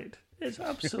absolutely great. It's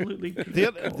absolutely great.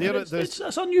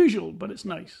 It's unusual, but it's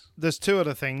nice. There's two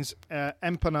other things.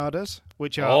 Empanadas,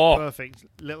 which are perfect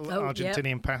little Oh,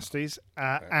 Argentinian pasties.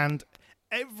 And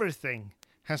everything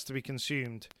has to be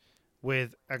consumed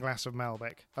with a glass of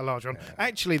Malbec, a large one.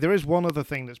 Actually, there is one other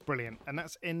thing that's brilliant, and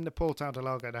that's in the Portal de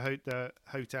Lago, the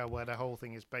hotel where the whole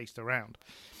thing is based around.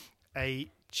 A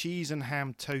cheese and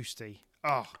ham toasty.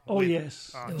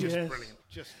 Yes. Just yes. brilliant.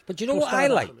 But you know what I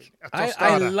like? A I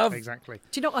tostada, love exactly.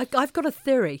 Do you know, I've got a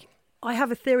theory. I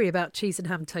have a theory about cheese and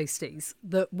ham toasties,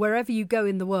 that wherever you go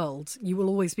in the world, you will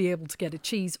always be able to get a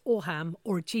cheese or ham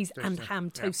or a cheese and ham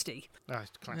toasty. Oh,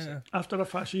 it's classic. Yeah. After a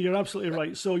fashion, you're absolutely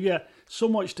right. So so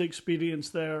much to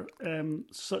experience there.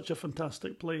 Such a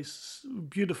fantastic place,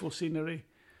 beautiful scenery.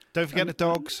 Don't forget the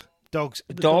dogs. Dogs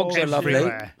are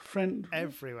lovely.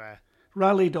 Everywhere.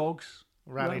 Rally dogs.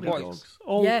 Rally dogs.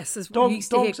 Yes, as we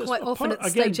used to hear quite often at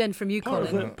Stage End from you,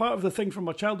 Colin. Part of the thing from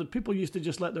my childhood, people used to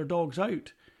just let their dogs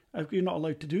out. You're not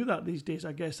allowed to do that these days,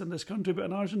 I guess, in this country. But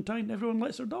in Argentine, everyone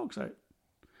lets their dogs out.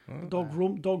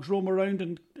 Dogs roam around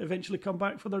and eventually come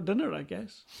back for their dinner, I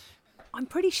guess. I'm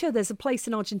pretty sure there's a place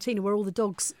in Argentina where all the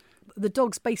dogs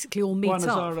basically all meet Buenos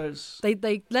up. Aires.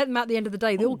 They let them out at the end of the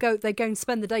day. They all go and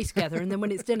spend the day together, and then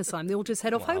when it's dinner time, they all just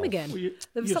head off home again. Well,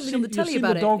 there was something on the telly you've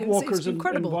about seen the dog it. walkers It's in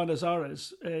incredible. Buenos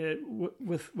Aires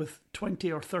with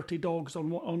 20 or 30 dogs on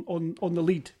the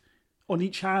lead, on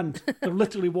each hand. They're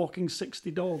literally walking 60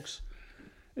 dogs.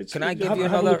 Can I give you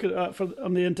have a another? look at that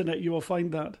on the internet. You will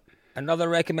find that. Another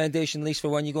recommendation, Lise, for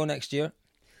when you go next year.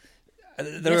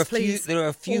 There Yes, are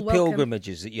a few All welcome.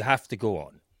 pilgrimages that you have to go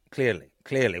on.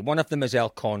 Clearly, one of them is El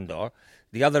Condor.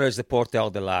 The other is the Portal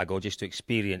de Lago, just to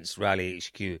experience Rally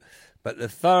HQ. But the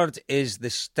third is the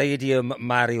Stadium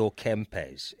Mario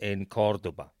Kempes in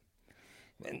Cordoba,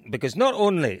 because not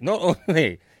only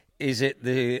is it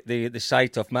the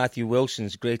site of Matthew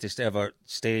Wilson's greatest ever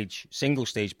single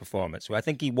stage performance. So I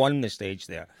think he won the stage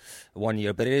there one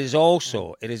year, but it is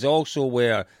also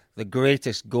where the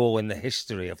greatest goal in the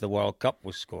history of the World Cup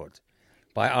was scored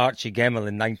by Archie Gemmill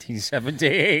in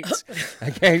 1978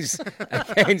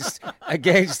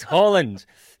 against Holland.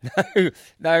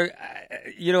 Now,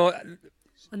 you know.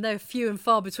 And they're few and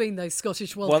far between those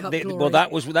Scottish World Cup glory. Well,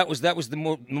 that was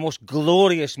the most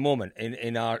glorious moment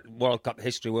in our World Cup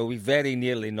history, where we very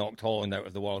nearly knocked Holland out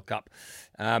of the World Cup.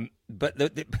 But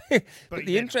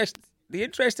the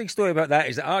interesting story about that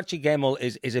is that Archie Gemmill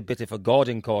is a bit of a god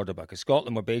in Cordoba, because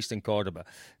Scotland were based in Cordoba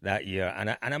that year,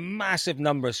 and a massive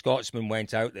number of Scotsmen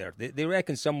went out there. They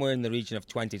reckon somewhere in the region of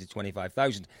 20 to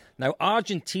 25,000. Now,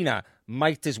 Argentina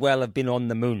might as well have been on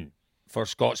the moon for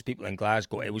Scots people in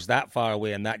Glasgow. It was that far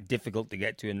away and that difficult to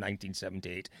get to in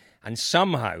 1978. And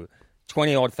somehow,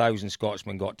 20-odd thousand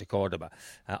Scotsmen got to Cordoba.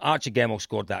 Archie Gemmill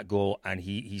scored that goal, and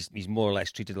he's more or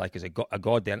less treated like as a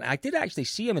god there. And I did actually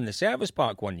see him in the service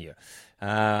park one year,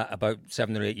 about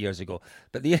 7 or 8 years ago.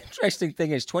 But the interesting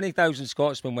thing is, 20,000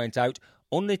 Scotsmen went out,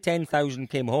 only 10,000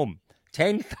 came home.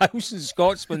 10,000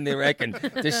 Scotsmen, they reckon,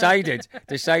 decided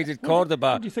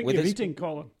Cordoba. What do you think you're eating,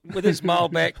 Colin? With its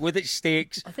Malbec, with its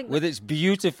steaks, with its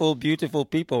beautiful, beautiful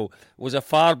people, was a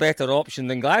far better option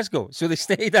than Glasgow. So they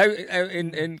stayed out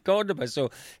in Cordoba.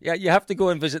 So yeah, you have to go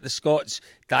and visit the Scots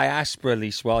diaspora,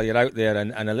 Lise, while you're out there,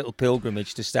 and a little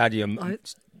pilgrimage to Stadium.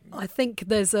 I think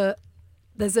there's a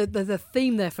There's a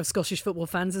theme there for Scottish football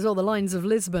fans as well. The Lions of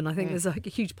Lisbon. I think there's a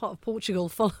huge part of Portugal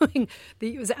following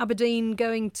was it Aberdeen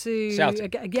going to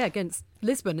Celtic. Against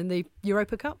Lisbon in the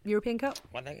European Cup.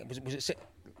 I think was it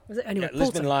Was it anyway?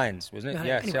 Lisbon Lions, wasn't it? Right,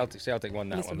 yeah, anyway. Celtic won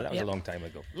that Lisbon, one, but that was yeah. a long time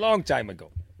ago. Long time ago.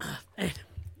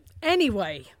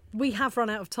 Anyway, we have run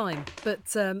out of time, but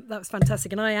that was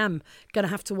fantastic. And I am going to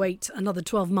have to wait another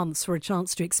 12 months for a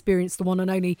chance to experience the one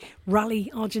and only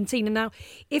Rally Argentina. Now,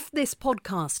 if this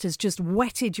podcast has just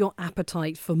whetted your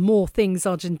appetite for more things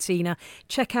Argentina,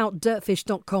 check out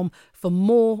dirtfish.com for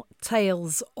more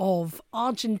tales of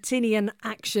Argentinian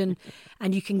action.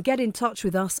 And you can get in touch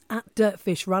with us at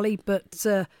Dirtfish Rally. But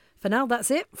for now, that's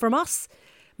it from us.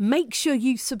 Make sure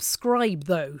you subscribe,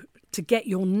 though, to get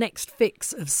your next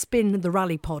fix of Spin the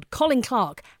Rally Pod. Colin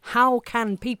Clark, how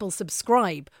can people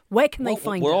subscribe? Where can they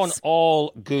find We're us? on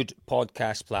all good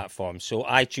podcast platforms. So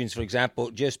iTunes, for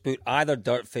example, just put either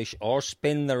Dirtfish or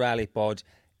Spin the Rally Pod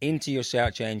into your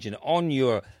search engine on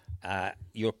your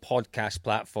podcast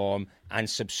platform and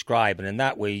subscribe. And in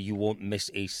that way, you won't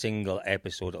miss a single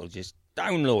episode. It'll just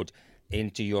download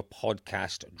into your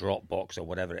podcast Dropbox or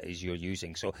whatever it is you're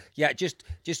using. So yeah, just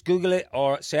Google it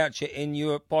or search it in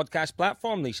your podcast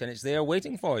platform, Lisa, and it's there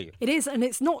waiting for you. It is, and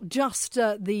it's not just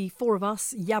the four of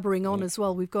us yabbering on as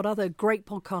well. We've got other great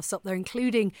podcasts up there,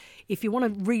 including if you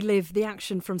want to relive the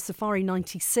action from Safari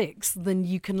 96, then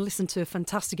you can listen to a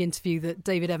fantastic interview that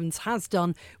David Evans has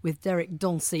done with Derek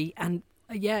Donsey. And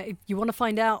if you want to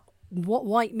find out what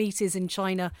white meat is in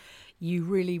China, you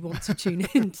really want to tune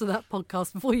into that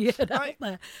podcast before you head out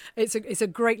there. It's a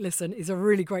great listen. It's a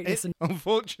really great listen.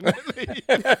 Unfortunately.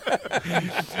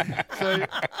 So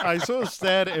I sort of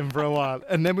stared at him for a while,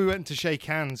 and then we went to shake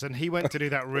hands, and he went to do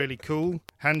that really cool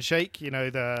handshake,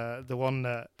 the one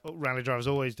that rally drivers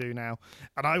always do now.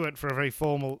 And I went for a very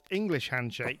formal English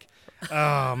handshake.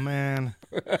 Oh, man.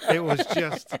 It was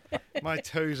just, my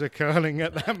toes are curling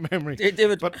at that memory.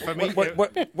 David, but for me,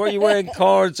 were you wearing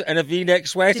cords and a V-neck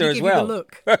sweater as well? You the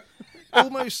look.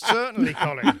 almost certainly,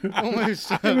 Colin.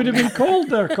 Almost It would certainly. have been cold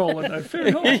there, Colin. Now, fair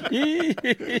enough.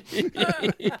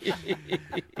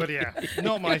 But yeah,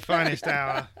 not my finest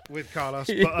hour with Carlos,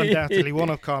 but undoubtedly one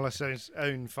of Carlos's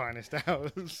own finest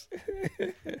hours.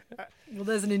 Well,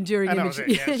 there's an enduring And that image. was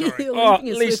it, yeah, sorry. You're Oh,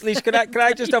 linking us Lise, with- can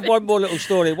I just have one more little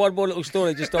story? One more little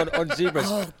story just on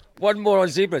zebras. One more on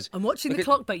zebras. I'm watching the Look at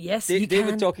clock, but yes, you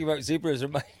David can. talking about zebras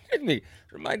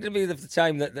reminded me of the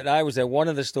time that I was there. One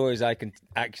of the stories I can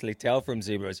actually tell from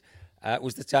zebras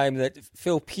was the time that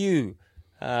Phil Pugh,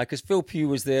 because Phil Pugh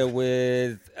was there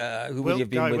with who would you have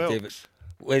been Guy with, Wilkes.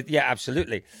 David? Yeah,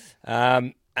 absolutely.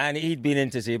 And he'd been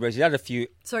into zebras. He had a few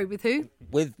Sorry, with who?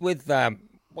 with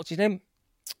what's his name?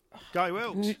 Guy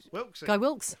Wilkes. Wilkes. Guy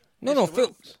Wilkes. No, Mr. Phil.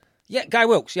 Wilkes. Yeah, Guy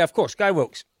Wilkes. Yeah, of course, Guy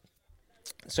Wilkes.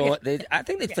 So I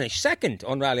think they'd finished second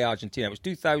on Rally Argentina. It was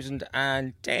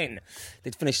 2010.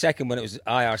 They'd finished second when it was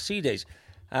IRC days.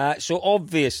 So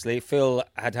obviously Phil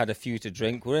had a few to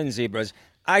drink. We're in zebras.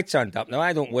 I turned up. Now,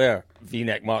 I don't wear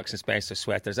V-neck Marks and Spencer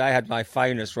sweaters. I had my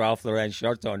finest Ralph Lauren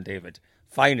shirt on, David.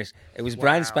 Finest. It was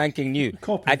brand spanking new.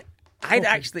 Copy.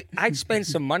 I'd spent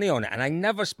some money on it, and I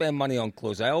never spend money on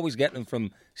clothes. I always get them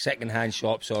from second-hand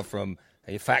shops or from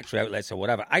factory outlets or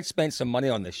whatever. I'd spent some money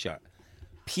on this shirt.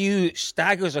 Pew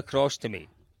staggers across to me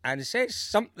and says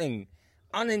something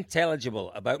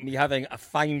unintelligible about me having a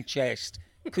fine chest.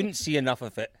 Couldn't see enough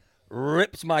of it.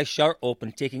 Ripped my shirt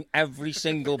open, taking every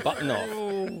single button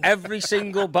off. Every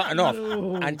single button off.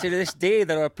 And to this day,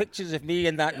 there are pictures of me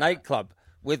in that nightclub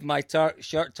with my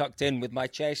shirt tucked in, with my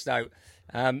chest out,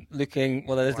 looking,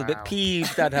 a little bit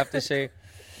peeved, I'd have to say.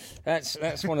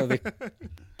 That's one of the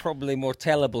probably more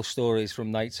tellable stories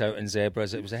from nights out in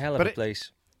zebras. It was a hell of a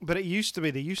place. But there used to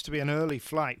be an early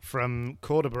flight from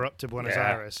Cordoba up to Buenos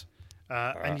Aires.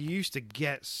 And you used to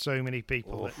get so many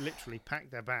people that literally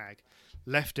packed their bag,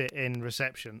 left it in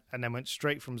reception, and then went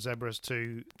straight from zebras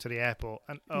to the airport.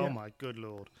 And oh my good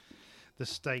Lord, the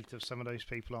state of some of those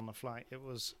people on the flight, it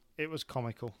was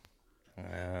comical.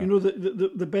 You know,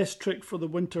 the best trick for the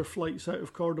winter flights out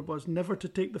of Cordoba is never to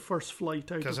take the first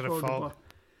flight out of Because of the Cordoba. fog.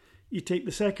 You take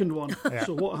the second one.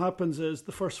 So what happens is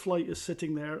the first flight is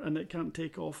sitting there and it can't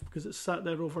take off because it's sat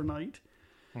there overnight.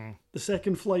 The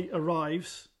second flight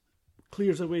arrives,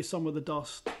 clears away some of the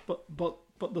dust, but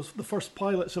the first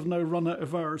pilots have now run out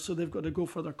of hours, so they've got to go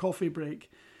for their coffee break.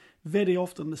 Very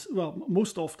often,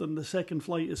 most often, the second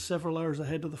flight is several hours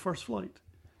ahead of the first flight.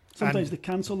 Sometimes they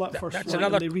cancel that first flight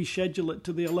and they reschedule it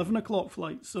to the 11 o'clock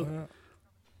flight. So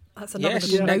That's another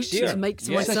Yes, little note next year. to make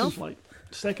to Yes. myself.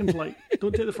 second flight.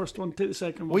 Don't take the first one, take the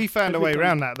second one. We found a Every way time.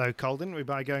 around that though, Cole, didn't we?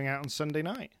 By going out on Sunday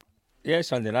night. Yeah,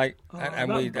 Sunday night.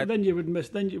 But then you would miss.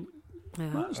 Then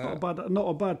That's not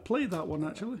a bad play, that one,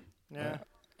 actually. Yeah.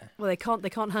 Well, they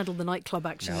can't handle the nightclub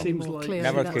action No. Seems anymore. like Clearly,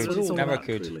 Never that's could. what it's all Never about.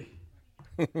 could.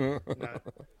 Really.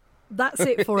 That's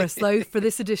it for us, though, for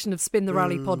this edition of Spin the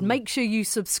Rally Pod. Make sure you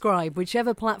subscribe,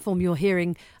 whichever platform you're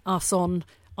hearing us on,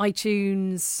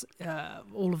 iTunes,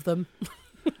 all of them.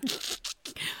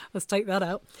 Let's take that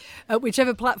out.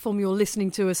 Whichever platform you're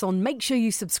listening to us on, make sure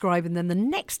you subscribe, and then the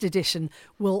next edition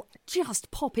will just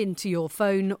pop into your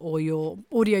phone or your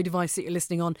audio device that you're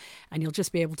listening on, and you'll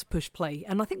just be able to push play.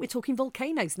 And I think we're talking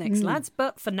volcanoes next, lads.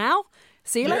 But for now,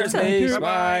 see you later. Cheers,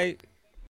 Bye.